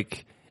to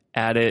like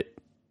add it.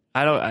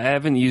 I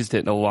haven't used it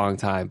in a long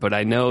time, but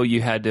I know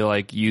you had to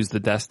like use the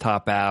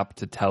desktop app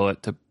to tell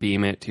it to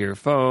beam it to your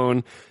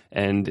phone.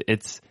 And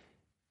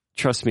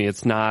trust me,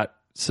 it's not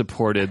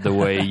supported the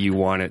way you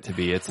want it to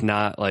be. It's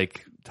not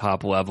like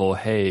top level,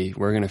 hey,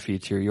 we're going to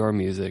feature your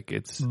music.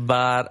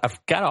 But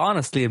I've got to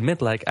honestly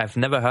admit, like, I've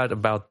never heard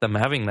about them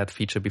having that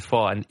feature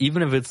before. And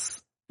even if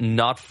it's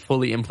not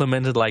fully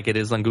implemented like it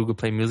is on Google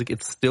Play Music,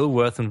 it's still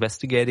worth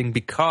investigating,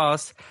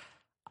 because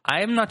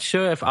I'm not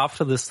sure if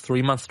after this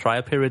 3-month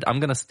trial period, I'm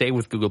going to stay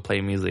with Google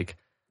Play Music.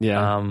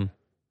 Yeah.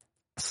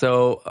 There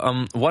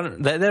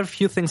are a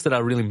few things that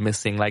are really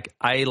missing. Like,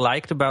 I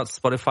liked about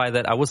Spotify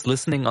that I was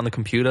listening on the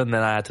computer and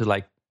then I had to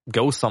like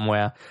go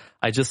somewhere.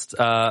 I just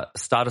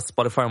started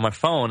Spotify on my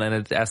phone, and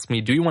it asked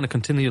me, do you want to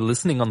continue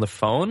listening on the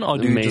phone, or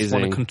do you just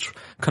want to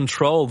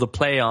control the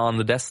player on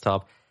the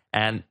desktop?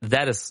 And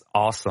that is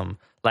awesome.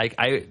 Like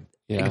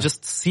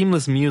just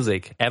seamless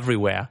music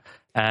everywhere.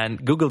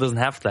 And Google doesn't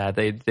have that.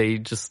 They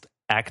just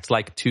act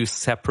like two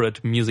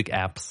separate music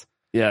apps.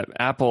 Yeah,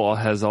 Apple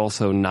has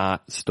also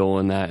not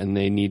stolen that, and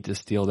they need to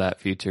steal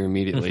that feature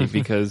immediately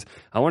because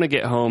I want to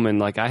get home and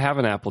like I have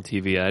an Apple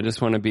TV. I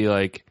just want to be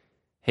like,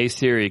 hey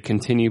Siri,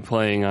 continue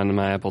playing on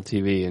my Apple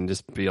TV, and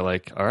just be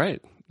like, all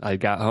right, I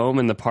got home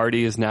and the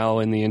party is now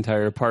in the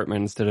entire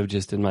apartment instead of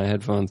just in my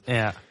headphones.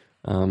 Yeah.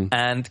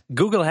 And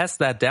Google has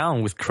that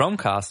down with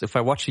Chromecast. If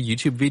I watch a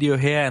YouTube video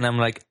here and I'm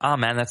like, oh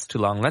man, that's too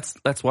long.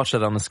 Let's watch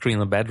it on the screen in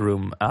the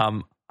bedroom.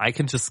 I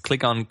can just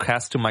click on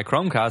cast to my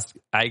Chromecast.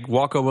 I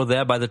walk over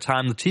there. By the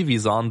time the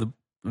TV's on, the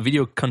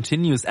video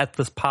continues at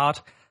this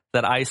part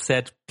that I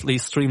said,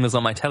 please stream this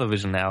on my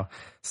television now.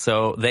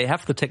 So they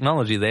have the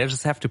technology. They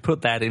just have to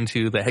put that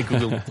into the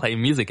Google Play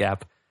Music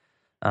app.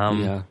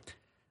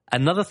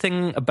 Another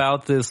thing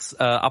about this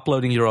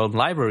uploading your own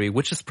library,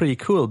 which is pretty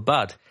cool,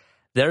 but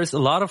there is a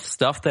lot of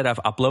stuff that I've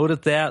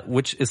uploaded there,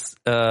 which is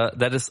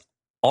that is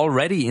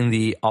already in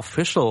the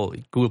official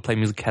Google Play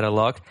Music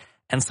catalog.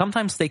 And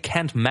sometimes they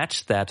can't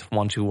match that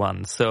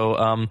one-to-one.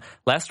 So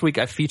last week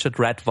I featured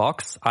Red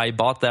Vox. I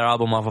bought their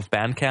album off of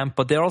Bandcamp,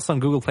 but they're also on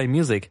Google Play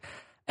Music.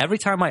 Every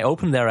time I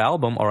open their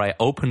album, or I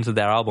opened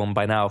their album,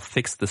 by now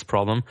fixed this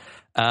problem,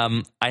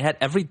 I had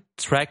every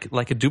track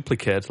like a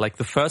duplicate, like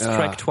the first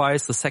track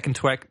twice, the second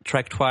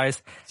track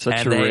twice.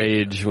 Such a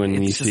rage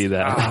when you see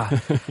that.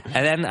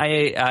 And then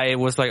I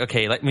was like,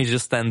 okay, let me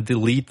just then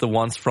delete the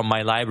ones from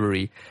my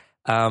library.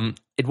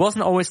 It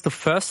wasn't always the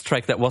first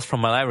track that was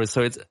from my library,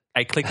 so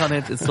I click on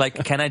it, it's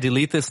like, can I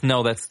delete this?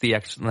 No, that's the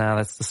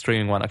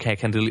streaming one. Okay, I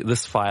can delete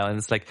this file, and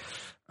it's like,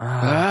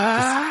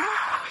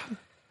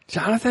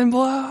 Jonathan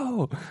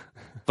Blow.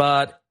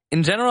 But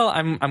in general,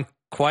 I'm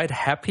quite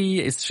happy.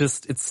 It's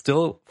just, it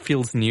still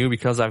feels new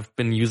because I've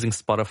been using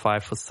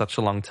Spotify for such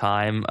a long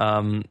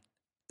time.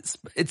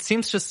 It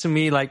seems just to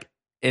me like,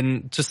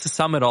 just to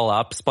sum it all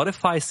up,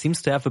 Spotify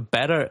seems to have a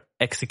better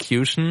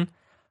execution,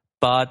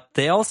 but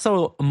they're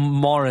also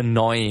more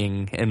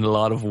annoying in a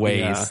lot of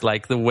ways,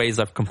 like the ways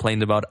I've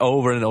complained about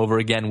over and over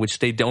again, which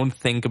they don't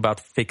think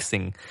about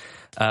fixing.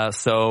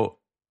 So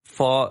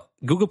for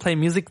Google Play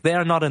Music, they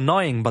are not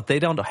annoying, but they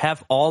don't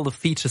have all the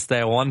features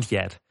they want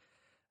yet.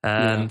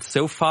 And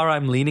so far,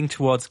 I'm leaning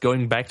towards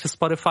going back to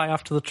Spotify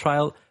after the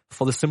trial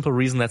for the simple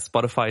reason that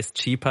Spotify is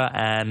cheaper.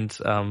 And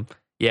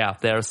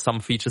there are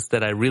some features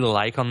that I really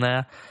like on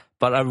there.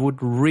 But I would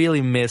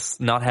really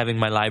miss not having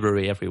my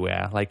library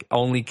everywhere. Like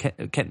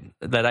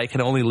that I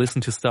can only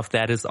listen to stuff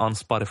that is on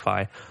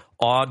Spotify,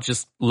 or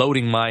just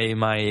loading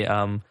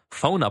my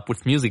phone up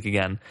with music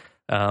again.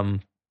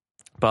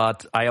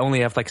 But I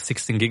only have like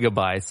 16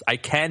 gigabytes. I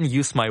can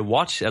use my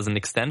watch as an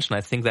extension.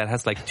 I think that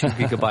has like 2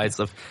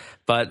 gigabytes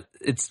but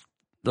it's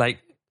like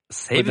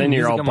saving. But then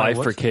you're all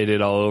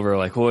bifurcated all over.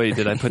 Like, wait,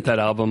 did I put that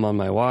album on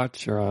my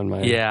watch or on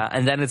my? Yeah,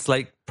 and then it's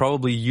like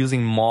probably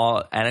using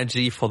more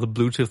energy for the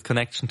Bluetooth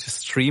connection to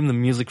stream the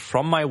music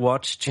from my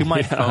watch to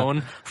my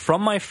phone,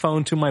 from my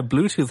phone to my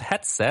Bluetooth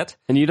headset.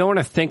 And you don't want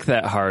to think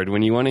that hard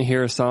when you want to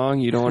hear a song.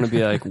 You don't want to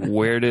be like,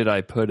 where did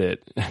I put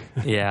it?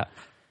 Yeah.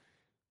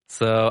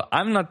 So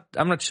I'm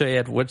not sure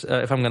yet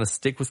if I'm going to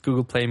stick with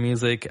Google Play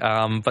Music.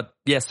 But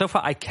yeah, so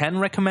far I can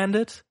recommend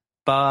it,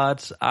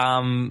 but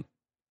I'm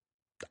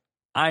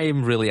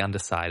really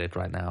undecided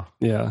right now.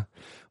 Yeah.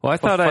 Well, I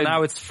thought for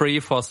now it's free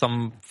for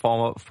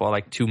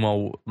like 2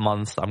 more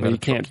months. I'm going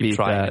to keep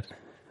trying it.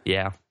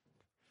 Yeah.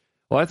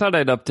 Well, I thought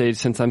I'd update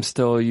since I'm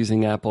still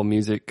using Apple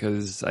Music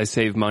because I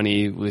save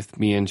money with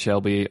me and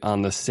Shelby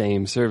on the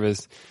same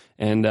service.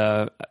 And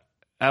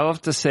I'll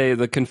have to say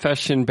the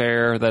confession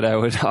bear that I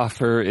would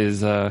offer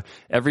is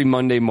every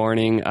Monday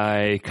morning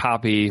I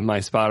copy my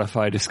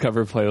Spotify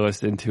Discover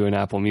playlist into an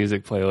Apple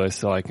Music playlist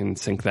so I can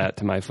sync that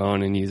to my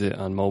phone and use it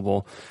on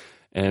mobile.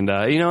 And,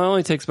 it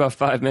only takes about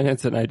 5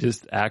 minutes and I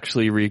just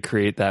actually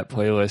recreate that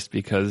playlist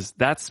because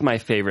that's my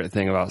favorite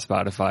thing about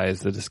Spotify is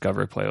the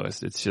Discover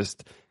playlist. It's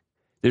just,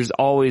 there's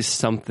always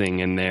something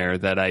in there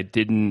that I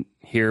didn't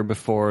hear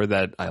before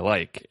that I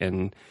like.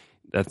 And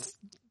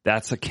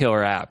that's a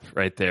killer app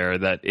right there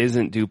that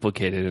isn't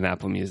duplicated in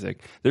Apple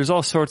Music. There's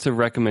all sorts of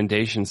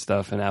recommendation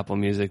stuff in Apple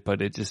Music,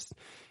 but it just,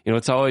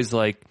 it's always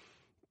like,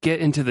 get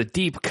into the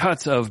deep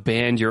cuts of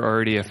band you're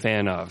already a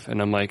fan of.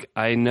 And I'm like,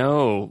 I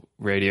know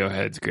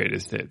Radiohead's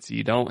greatest hits.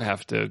 You don't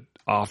have to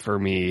offer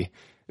me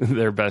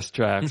their best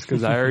tracks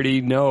because I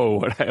already know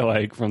what I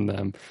like from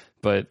them.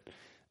 But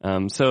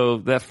so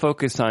that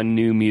focus on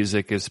new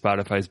music is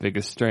Spotify's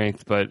biggest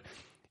strength. But,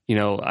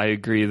 I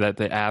agree that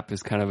the app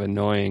is kind of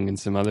annoying in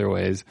some other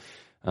ways.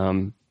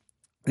 The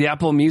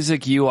Apple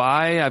Music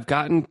UI I've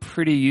gotten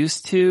pretty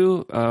used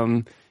to.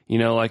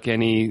 Like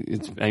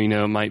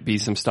it might be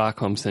some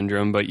Stockholm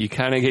syndrome, but you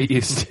kind of get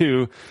used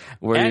to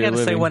where you're living. I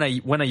gotta say,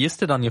 when I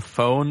used it on your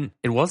phone,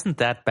 it wasn't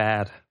that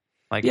bad.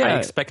 Like, I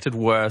expected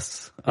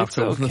worse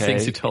after the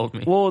things you told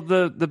me. Well,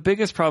 the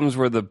biggest problems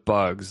were the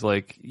bugs.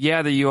 Like,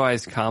 the UI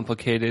is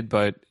complicated,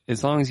 but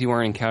as long as you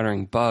weren't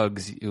encountering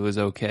bugs, it was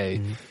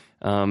okay.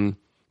 Mm-hmm.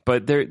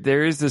 But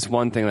there is this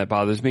one thing that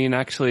bothers me, and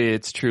actually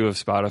it's true of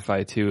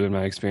Spotify too in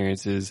my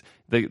experience, is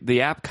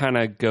the app kind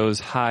of goes,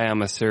 hi,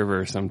 I'm a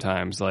server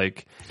sometimes.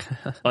 Like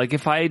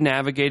if I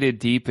navigated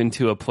deep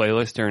into a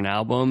playlist or an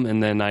album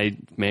and then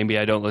maybe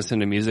I don't listen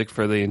to music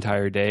for the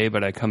entire day,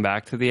 but I come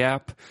back to the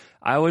app,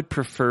 I would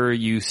prefer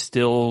you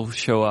still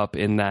show up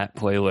in that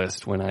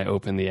playlist when I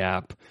open the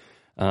app.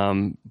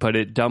 But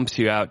it dumps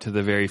you out to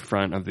the very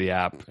front of the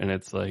app and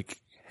it's like,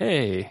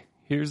 hey,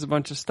 here's a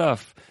bunch of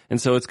stuff. And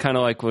so it's kind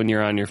of like when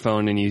you're on your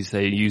phone and you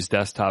say use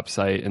desktop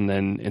site, and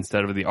then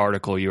instead of the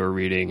article you were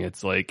reading,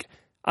 it's like,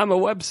 I'm a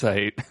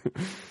website.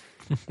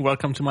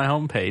 Welcome to my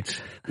homepage.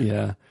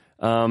 Yeah.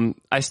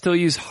 I still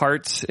use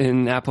hearts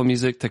in Apple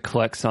Music to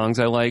collect songs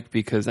I like,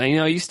 because I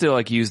used to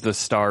like use the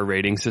star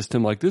rating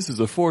system. Like, this is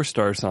a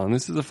 4-star song.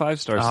 This is a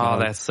 5-star song. Oh,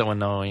 that's so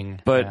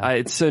annoying. But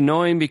it's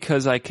annoying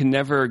because I can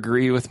never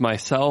agree with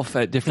myself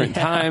at different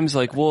times.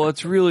 Like, well,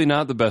 it's really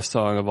not the best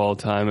song of all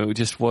time. It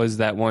just was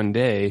that one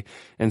day.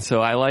 And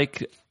so I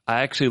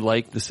actually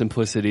like the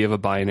simplicity of a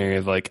binary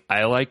of like,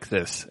 I like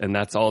this. And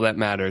that's all that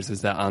matters,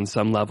 is that on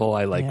some level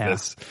I like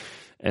this.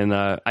 And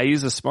I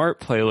use a smart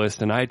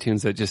playlist in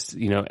iTunes that just,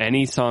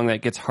 any song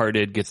that gets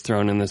hearted gets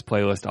thrown in this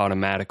playlist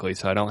automatically.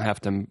 So I don't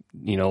have to,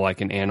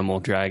 like an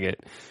animal, drag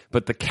it.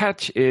 But the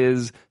catch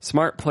is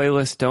smart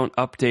playlists don't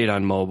update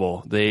on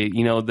mobile. They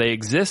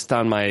exist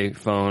on my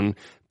phone,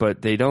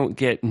 but they don't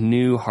get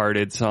new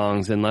hearted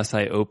songs unless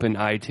I open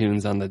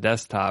iTunes on the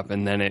desktop,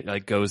 and then it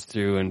like goes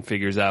through and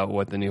figures out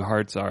what the new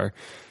hearts are.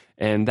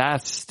 And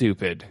that's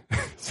stupid.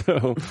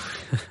 So,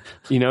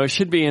 it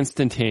should be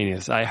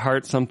instantaneous. I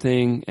heart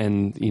something,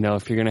 and,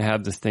 if you're going to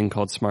have this thing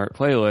called smart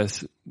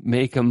playlists,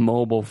 make them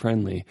mobile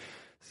friendly.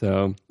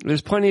 So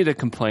there's plenty to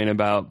complain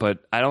about,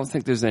 but I don't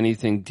think there's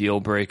anything deal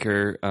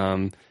breaker.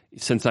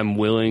 Since I'm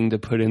willing to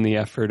put in the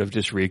effort of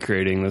just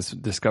recreating this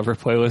Discover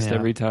playlist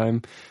every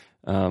time,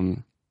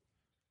 I'm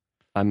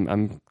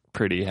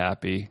pretty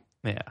happy.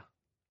 Yeah.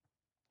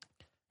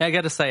 I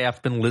got to say,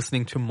 I've been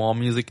listening to more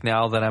music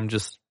now that I'm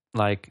just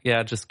like,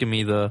 just give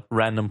me the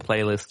random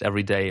playlist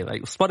every day.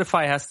 Like,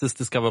 Spotify has this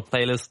Discover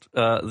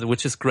playlist,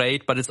 which is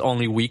great, but it's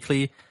only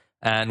weekly.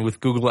 And with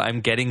Google,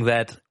 I'm getting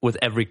that with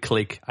every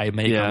click I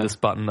make on this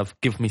button of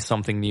give me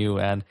something new.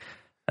 And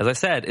as I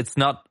said, it's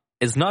not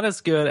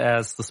as good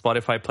as the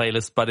Spotify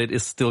playlist, but it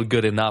is still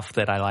good enough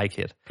that I like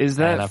it. Is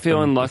that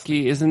feeling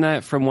lucky? Isn't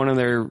that from one of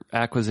their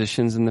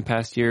acquisitions in the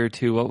past year or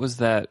two? What was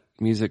that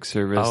music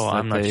service? Oh,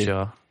 I'm not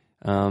sure.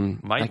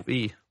 Might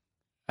be.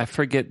 I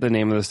forget the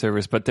name of the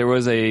service, but there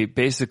was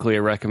basically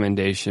a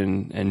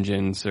recommendation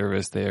engine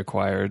service they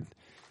acquired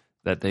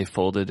that they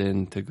folded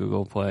into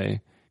Google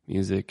Play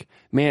Music.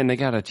 Man, they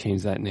gotta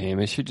change that name.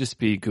 It should just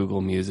be Google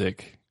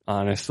Music,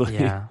 honestly.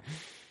 Yeah.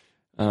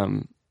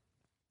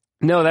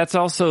 No, that's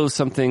also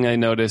something I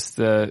noticed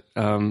that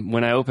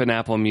when I open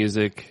Apple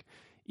Music,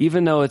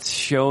 even though it's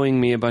showing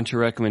me a bunch of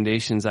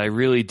recommendations, I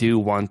really do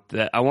want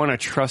that. I want a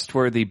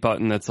trustworthy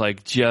button that's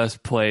like,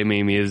 just play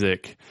me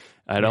music.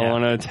 I don't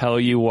want to tell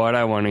you what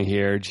I want to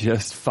hear.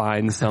 Just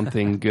find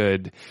something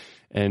good.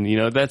 And,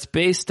 that's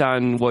based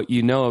on what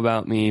you know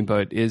about me,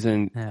 but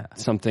isn't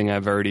something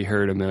I've already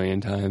heard a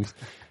million times.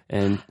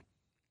 And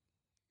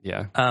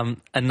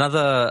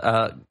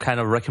another kind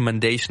of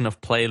recommendation of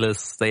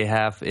playlists they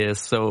have is,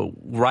 so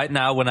right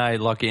now when I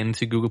log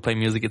into Google Play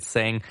Music, it's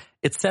saying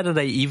it's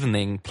Saturday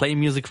evening, play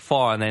music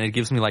for, and then it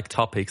gives me like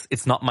topics.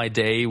 It's not my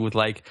day with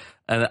like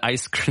an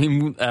ice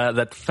cream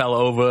that fell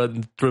over,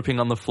 dripping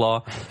on the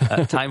floor.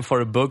 Time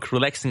for a book,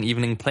 relaxing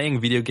evening,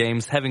 playing video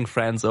games, having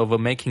friends over,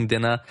 making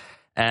dinner.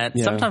 And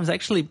sometimes I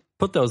actually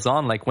put those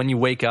on. Like when I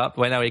wake up,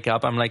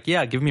 I'm like,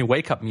 give me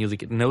wake up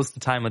music. It knows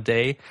the time of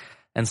day.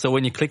 And so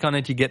when you click on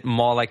it, you get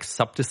more like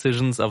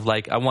sub-decisions of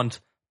like, I want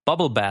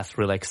bubble bath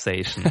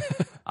relaxation.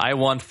 I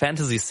want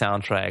fantasy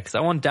soundtracks.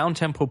 I want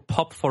down-tempo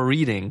pop for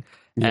reading.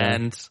 Yeah.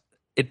 And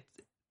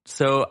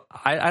so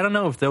I don't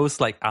know if those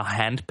like are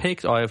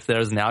handpicked or if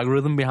there's an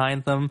algorithm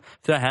behind them.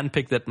 If they're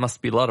handpicked, that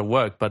must be a lot of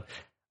work. But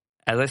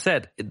as I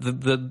said,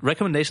 the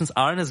recommendations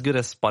aren't as good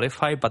as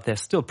Spotify, but they're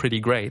still pretty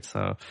great.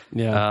 So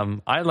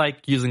I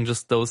like using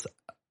just those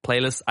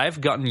playlists.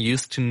 I've gotten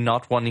used to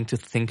not wanting to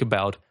think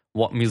about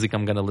what music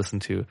I'm going to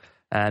listen to.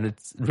 And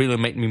it's really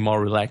made me more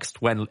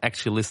relaxed when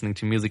actually listening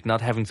to music, not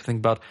having to think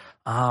about,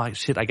 I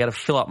got to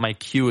fill up my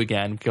queue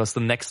again because the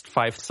next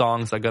 5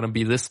 songs are going to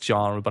be this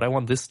genre, but I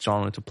want this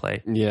genre to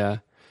play. Yeah.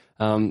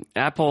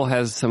 Apple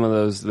has some of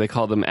those, they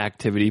call them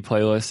activity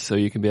playlists. So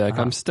you can be like,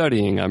 I'm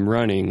studying, I'm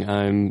running,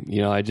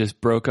 I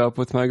just broke up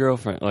with my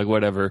girlfriend, like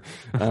whatever.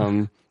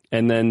 And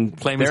then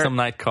play me some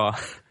Nightcore.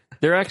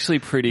 They're actually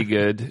pretty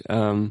good.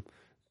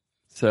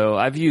 So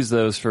I've used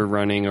those for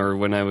running, or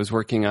when I was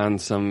working on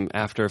some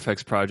After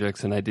Effects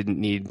projects and I didn't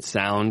need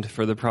sound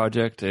for the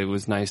project, it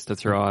was nice to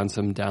throw on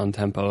some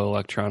down-tempo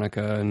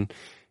electronica and,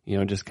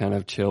 just kind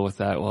of chill with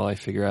that while I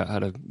figure out how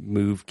to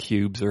move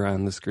cubes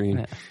around the screen.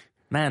 Yeah.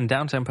 Man,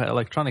 down-tempo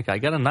electronica. I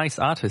got a nice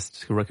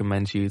artist to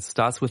recommend you. It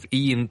starts with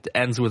E and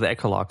ends with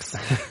Echolox.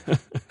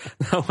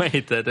 No,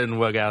 wait, that didn't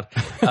work out.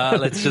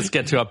 Let's just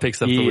get to our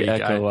picks of the week.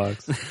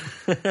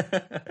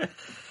 Echolox.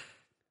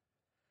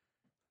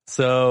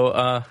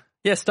 So,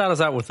 start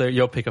us out with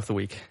your pick of the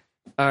week.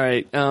 All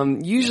right.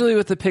 Usually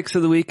with the picks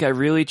of the week, I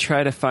really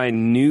try to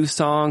find new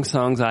songs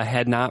I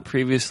had not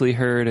previously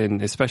heard,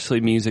 and especially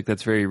music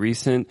that's very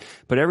recent.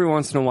 But every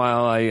once in a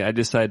while, I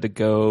decide to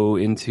go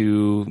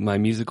into my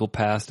musical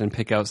past and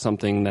pick out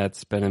something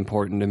that's been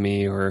important to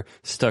me or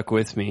stuck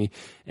with me.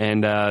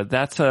 And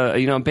that's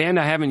a band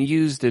I haven't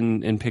used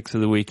in picks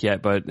of the week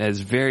yet, but is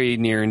very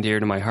near and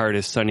dear to my heart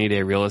is Sunny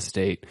Day Real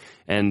Estate.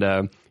 And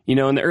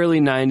in the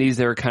early 90s,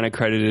 they were kind of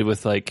credited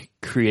with like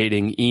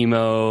creating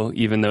emo,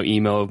 even though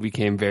emo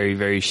became very,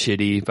 very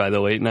shitty by the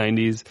late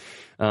 90s.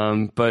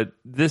 But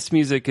this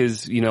music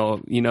is,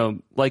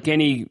 like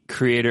any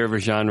creator of a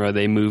genre,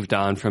 they moved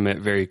on from it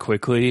very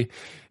quickly.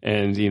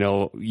 And,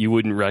 you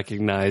wouldn't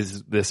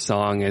recognize this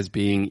song as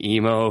being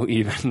emo,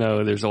 even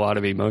though there's a lot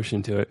of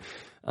emotion to it.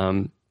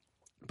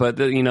 But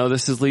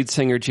this is lead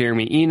singer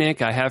Jeremy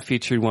Enigk. I have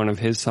featured one of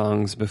his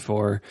songs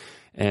before.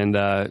 And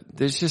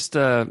it's just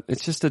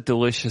a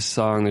delicious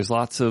song. There's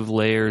lots of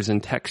layers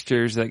and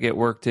textures that get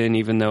worked in,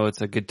 even though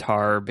it's a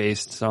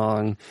guitar-based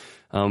song.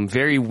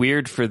 Very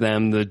weird for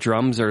them. The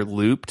drums are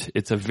looped.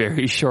 It's a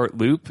very short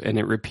loop, and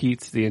it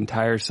repeats the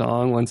entire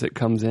song once it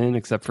comes in,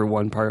 except for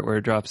one part where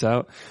it drops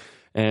out.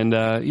 And,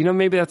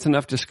 maybe that's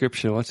enough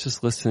description. Let's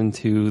just listen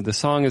to, the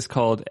song is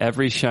called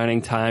Every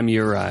Shining Time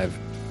You Arrive.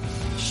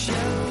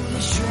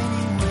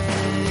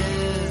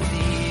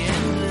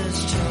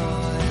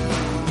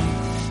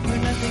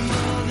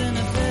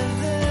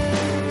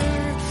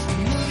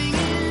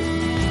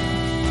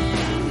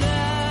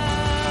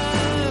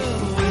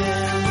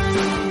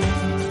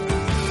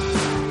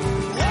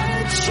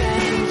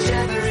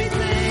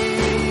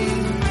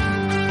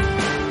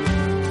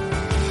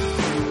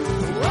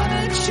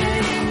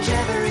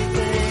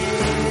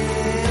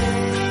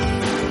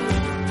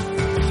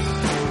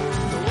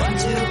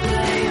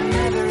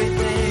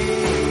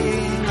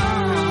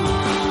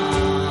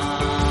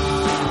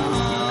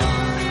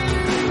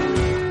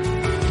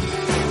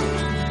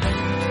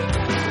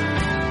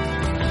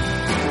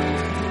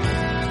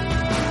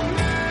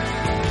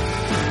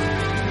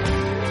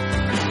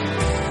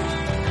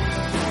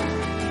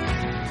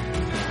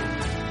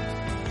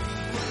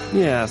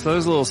 Yeah, so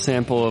there's a little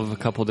sample of a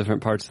couple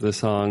different parts of the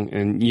song,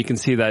 and you can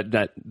see that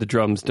the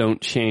drums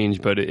don't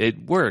change, but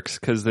it works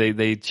because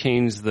they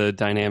change the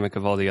dynamic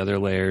of all the other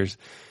layers.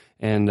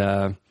 And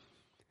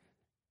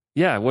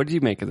what did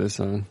you make of this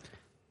song?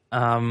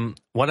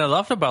 What I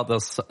loved about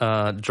those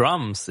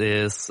drums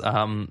is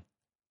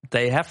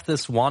they have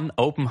this one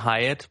open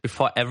hi-hat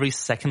before every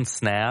second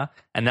snare,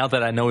 and now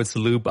that I know it's a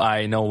loop,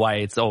 I know why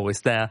it's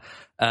always there.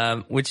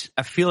 Which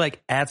I feel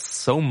like adds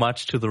so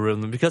much to the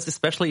rhythm, because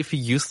especially if you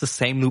use the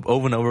same loop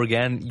over and over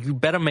again, you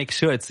better make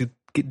sure it's a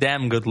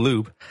damn good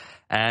loop.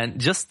 And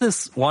just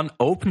this one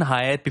open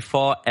hi-hat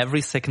before every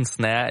second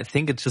snare, I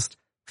think it just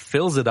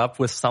fills it up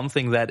with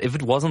something that if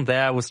it wasn't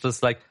there, it was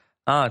just like,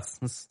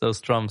 it's those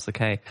drums,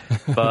 okay.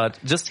 But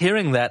just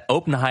hearing that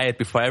open hi-hat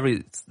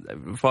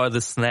before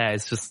the snare,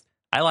 it's just,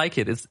 I like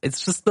it.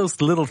 It's just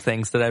those little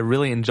things that I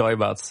really enjoy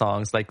about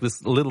songs, like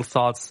this little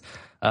thoughts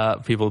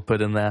people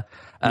put in there.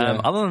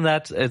 Other than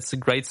that, it's a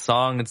great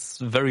song. It's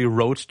very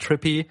road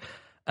trippy.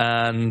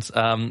 And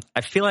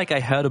I feel like I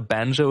heard a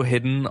banjo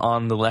hidden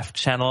on the left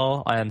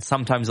channel and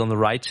sometimes on the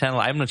right channel.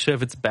 I'm not sure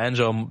if it's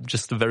banjo or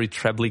just a very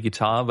trebly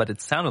guitar, but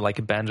it sounded like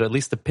a banjo. At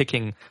least the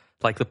picking,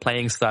 like the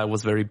playing style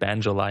was very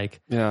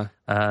banjo-like. Yeah.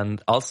 And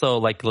also,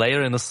 like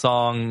later in the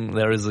song,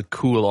 there is a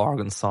cool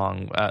organ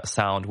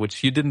sound,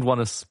 which you didn't want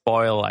to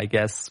spoil, I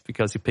guess,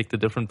 because you picked a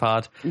different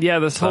part. Yeah,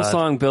 this whole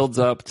song builds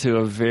up to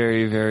a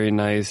very, very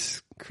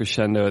nice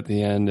crescendo at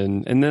the end,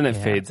 and then it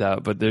fades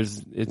out. But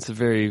it's a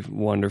very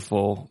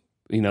wonderful,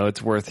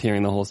 it's worth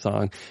hearing the whole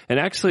song. And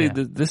actually,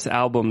 this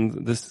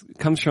album, this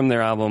comes from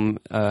their album,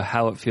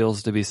 How It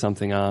Feels to Be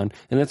Something On.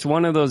 And it's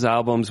one of those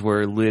albums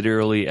where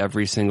literally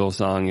every single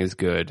song is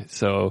good.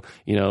 So,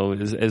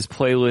 as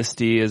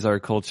playlisty as our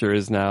culture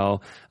is now,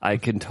 I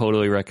can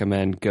totally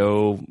recommend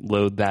go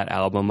load that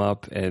album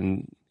up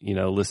and,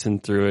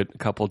 listen through it a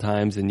couple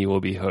times and you will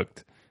be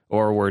hooked.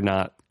 Or we're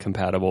not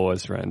compatible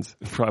as friends,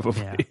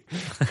 probably.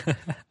 Yeah.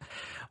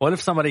 What if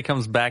somebody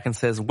comes back and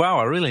says, wow,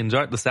 I really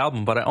enjoyed this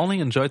album, but I only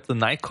enjoyed the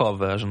Nightcore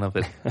version of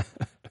it?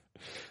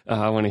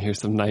 I want to hear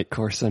some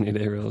Nightcore Sunny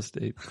Day Real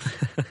Estate.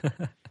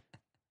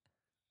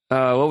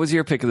 What was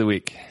your pick of the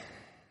week?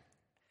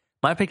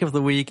 My pick of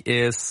the week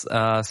is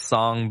a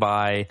song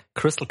by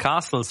Crystal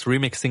Castles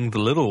remixing The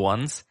Little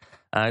Ones.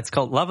 It's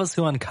called Lovers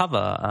Who Uncover.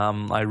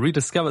 I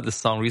rediscovered this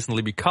song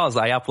recently because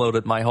I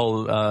uploaded my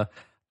whole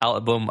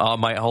album,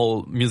 my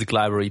whole music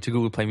library to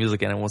Google Play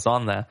Music, and it was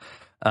on there.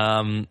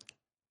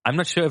 I'm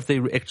not sure if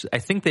I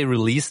think they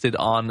released it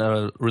on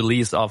a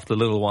release of The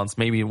Little Ones.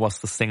 Maybe it was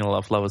the single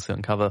of Lovers Who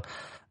Uncover.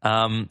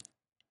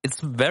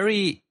 It's a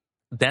very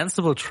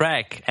danceable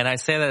track, and I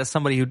say that as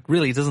somebody who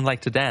really doesn't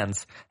like to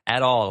dance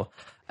at all.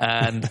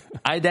 And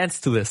I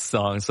dance to this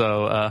song,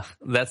 so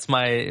that's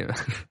my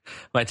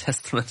my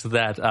testament to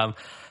that.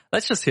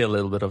 Let's just hear a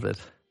little bit of it.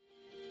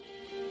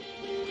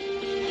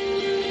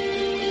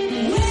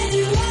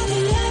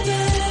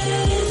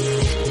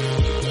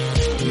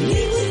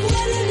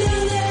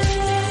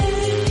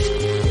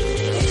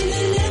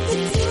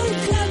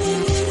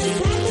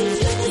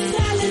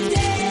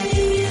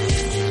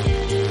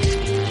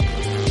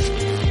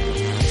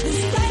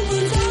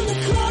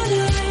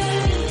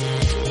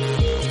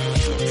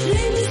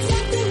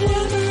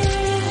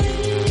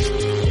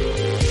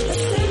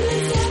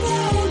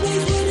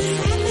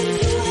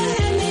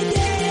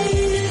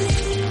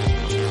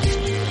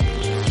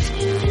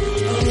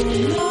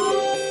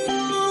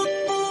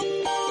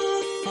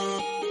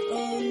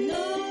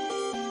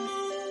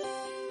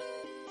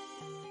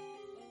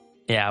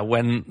 yeah,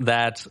 when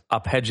that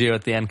arpeggio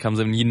at the end comes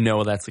in, you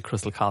know that's a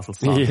Crystal Castle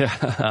song.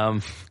 Yeah.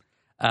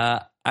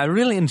 I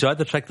really enjoyed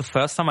the track the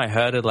first time I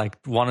heard it, like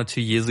 1 or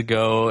 2 years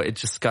ago. It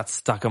just got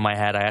stuck in my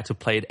head. I had to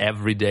play it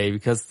every day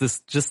because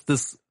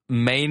this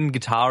main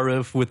guitar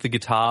riff with the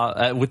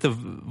guitar, with the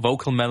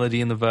vocal melody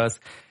in the verse,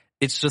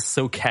 it's just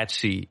so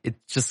catchy. It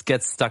just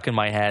gets stuck in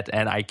my head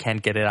and I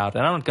can't get it out.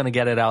 And I'm not going to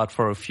get it out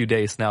for a few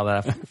days now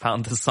that I've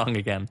found this song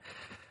again.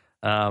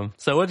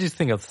 So what do you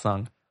think of the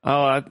song?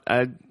 Oh,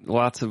 I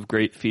lots of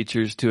great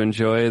features to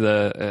enjoy.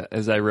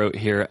 As I wrote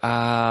here,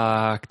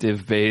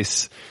 octave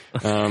bass,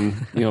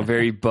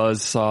 very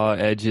buzzsaw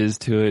edges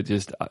to it,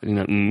 just,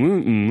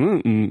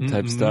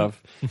 type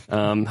stuff,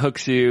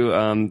 hooks you.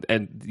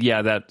 And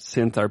yeah, that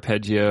synth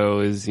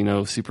arpeggio is,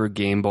 super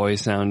Game Boy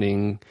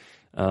sounding,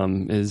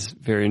 is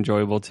very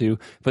enjoyable too.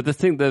 But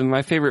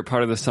my favorite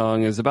part of the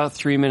song is about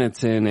 3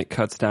 minutes in, it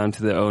cuts down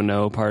to the oh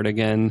no part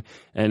again,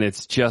 and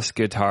it's just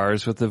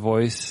guitars with the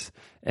voice.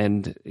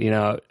 And,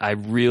 I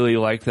really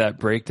liked that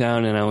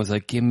breakdown and I was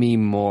like, give me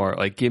more,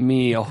 like give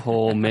me a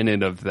whole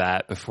minute of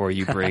that before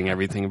you bring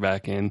everything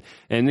back in.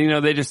 And,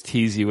 they just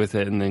tease you with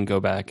it and then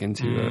go back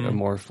into a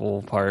more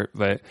full part.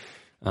 But,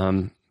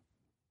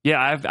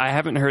 yeah, I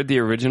haven't heard the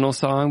original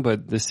song,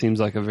 but this seems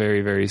like a very,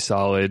 very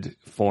solid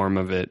form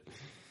of it.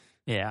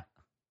 Yeah.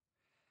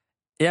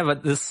 Yeah,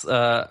 but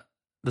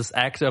this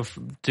act of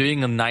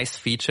doing a nice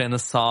feature in a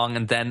song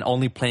and then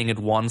only playing it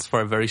once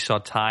for a very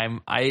short time,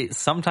 I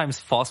sometimes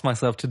force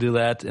myself to do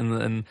that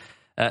in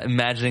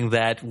imagining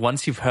that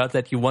once you've heard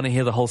that, you want to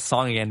hear the whole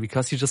song again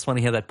because you just want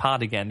to hear that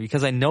part again.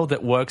 Because I know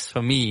that works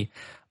for me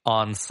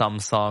on some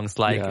songs,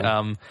 like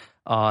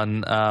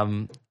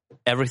on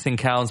Everything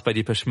Counts by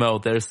Depeche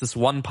Mode. There's this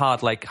one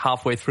part like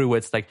halfway through where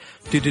it's like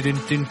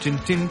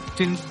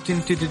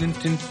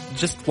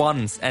just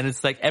once, and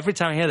it's like every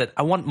time I hear that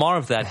I want more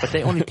of that, but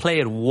they only play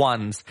it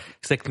once,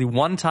 exactly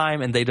one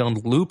time, and they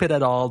don't loop it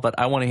at all, but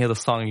I want to hear the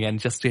song again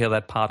just to hear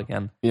that part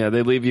again. Yeah,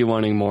 they leave you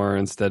wanting more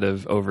instead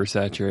of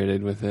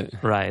oversaturated with it.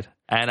 Right.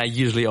 And I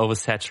usually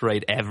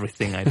oversaturate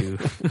everything I do.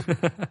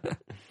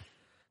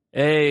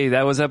 Hey,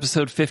 that was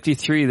episode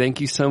 53. Thank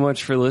you so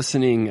much for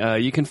listening.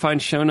 You can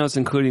find show notes,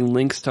 including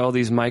links to all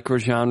these micro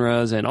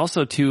genres, and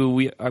also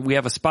we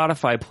have a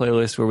Spotify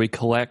playlist where we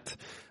collect.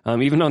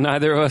 Even though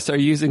neither of us are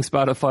using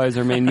Spotify as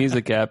our main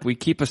music app, we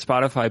keep a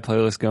Spotify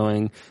playlist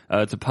going.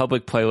 It's a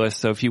public playlist,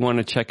 so if you want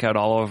to check out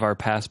all of our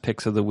past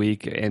picks of the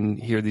week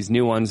and hear these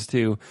new ones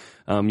too,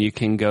 you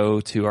can go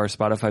to our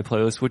Spotify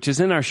playlist, which is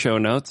in our show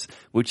notes,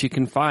 which you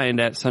can find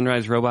at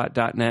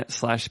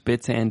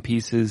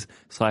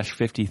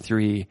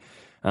sunriserobot.net/bitsandpieces/53.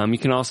 You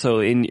can also,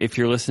 if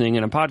you're listening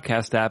in a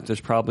podcast app,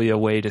 there's probably a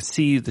way to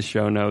see the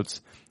show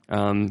notes.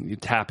 You're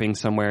tapping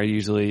somewhere,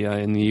 usually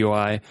in the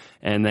UI,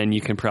 and then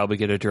you can probably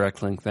get a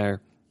direct link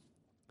there.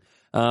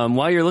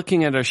 While you're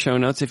looking at our show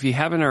notes, if you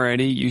haven't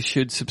already, you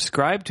should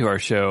subscribe to our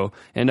show.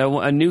 And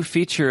a new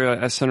feature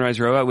at Sunrise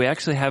Robot, we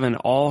actually have an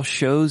all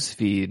shows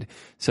feed.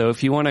 So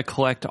if you want to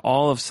collect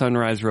all of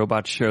Sunrise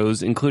Robot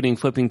shows, including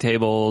Flipping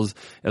Tables,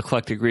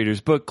 Eclectic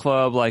Readers Book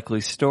Club,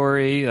 Likely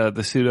Story,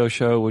 the Pseudo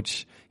Show,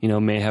 which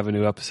may have a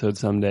new episode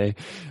someday.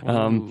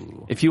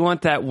 If you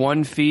want that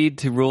one feed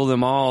to rule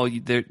them all,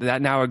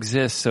 that now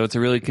exists, so it's a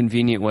really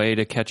convenient way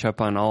to catch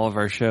up on all of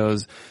our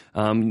shows.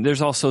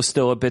 There's also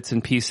still a Bits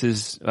and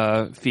Pieces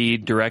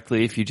feed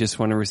directly if you just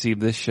want to receive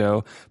this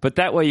show. But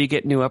that way you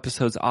get new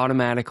episodes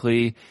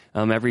automatically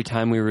every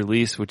time we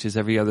release, which is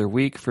every other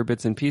week for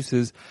Bits and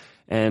Pieces.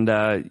 And,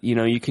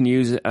 you can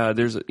use,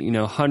 there's,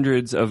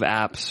 hundreds of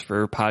apps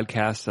for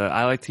podcasts.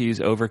 I like to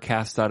use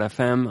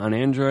Overcast.fm on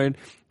Android.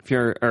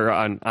 Or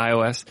on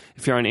iOS.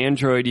 If you're on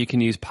Android, you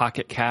can use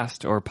Pocket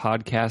Cast or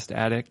Podcast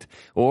Addict.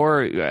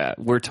 Or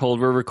we're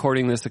told, we're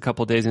recording this a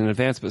couple days in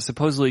advance, but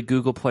supposedly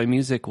Google Play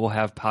Music will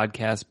have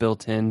podcasts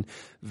built in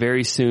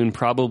very soon.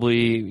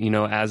 Probably,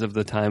 as of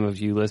the time of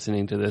you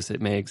listening to this, it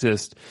may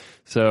exist.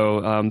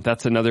 So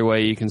that's another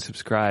way you can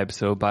subscribe.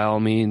 So by all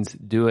means,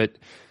 do it.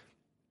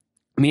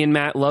 Me and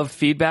Matt love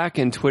feedback,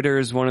 and Twitter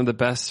is one of the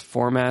best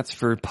formats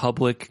for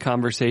public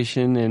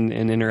conversation and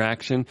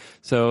interaction.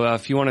 So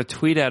if you want to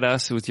tweet at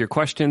us with your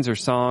questions or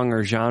song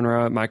or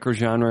genre,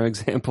 micro-genre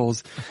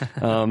examples,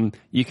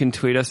 you can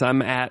tweet us.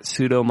 I'm at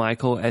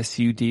pseudo-Michael,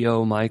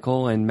 S-U-D-O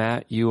Michael, and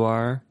Matt, you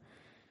are?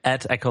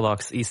 At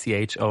Echolox,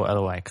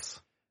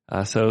 E-C-H-O-L-O-X.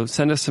 So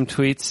send us some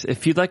tweets.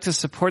 If you'd like to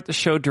support the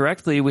show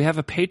directly, we have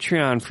a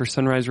Patreon for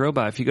Sunrise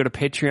Robot. If you go to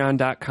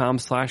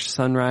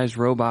patreon.com/Sunrise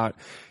Robot,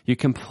 you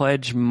can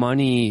pledge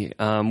money,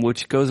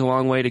 which goes a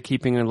long way to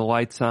keeping the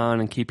lights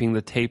on and keeping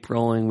the tape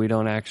rolling. We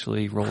don't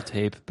actually roll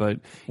tape, but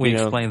we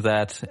explained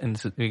that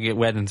we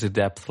went into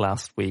depth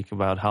last week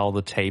about how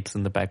the tapes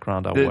in the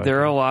background are working.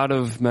 There are a lot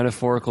of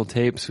metaphorical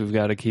tapes we've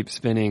got to keep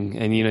spinning,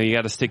 and you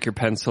got to stick your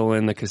pencil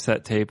in the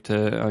cassette tape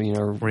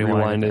to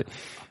rewind it.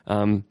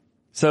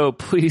 So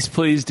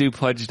please do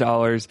pledge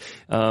dollars.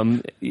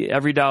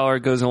 Every dollar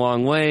goes a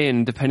long way,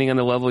 and depending on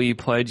the level you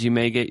pledge, you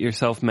may get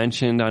yourself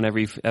mentioned on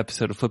every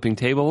episode of Flipping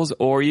Tables,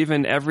 or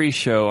even every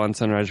show on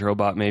Sunrise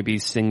Robot may be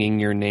singing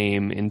your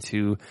name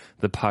into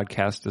the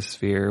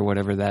podcastosphere,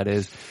 whatever that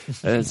is.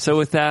 So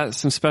with that,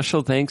 some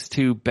special thanks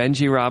to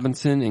Benji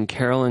Robinson and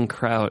Carolyn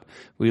Kraut.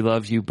 We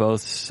love you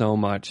both so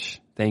much.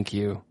 Thank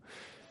you.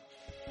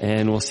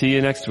 And we'll see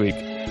you next week.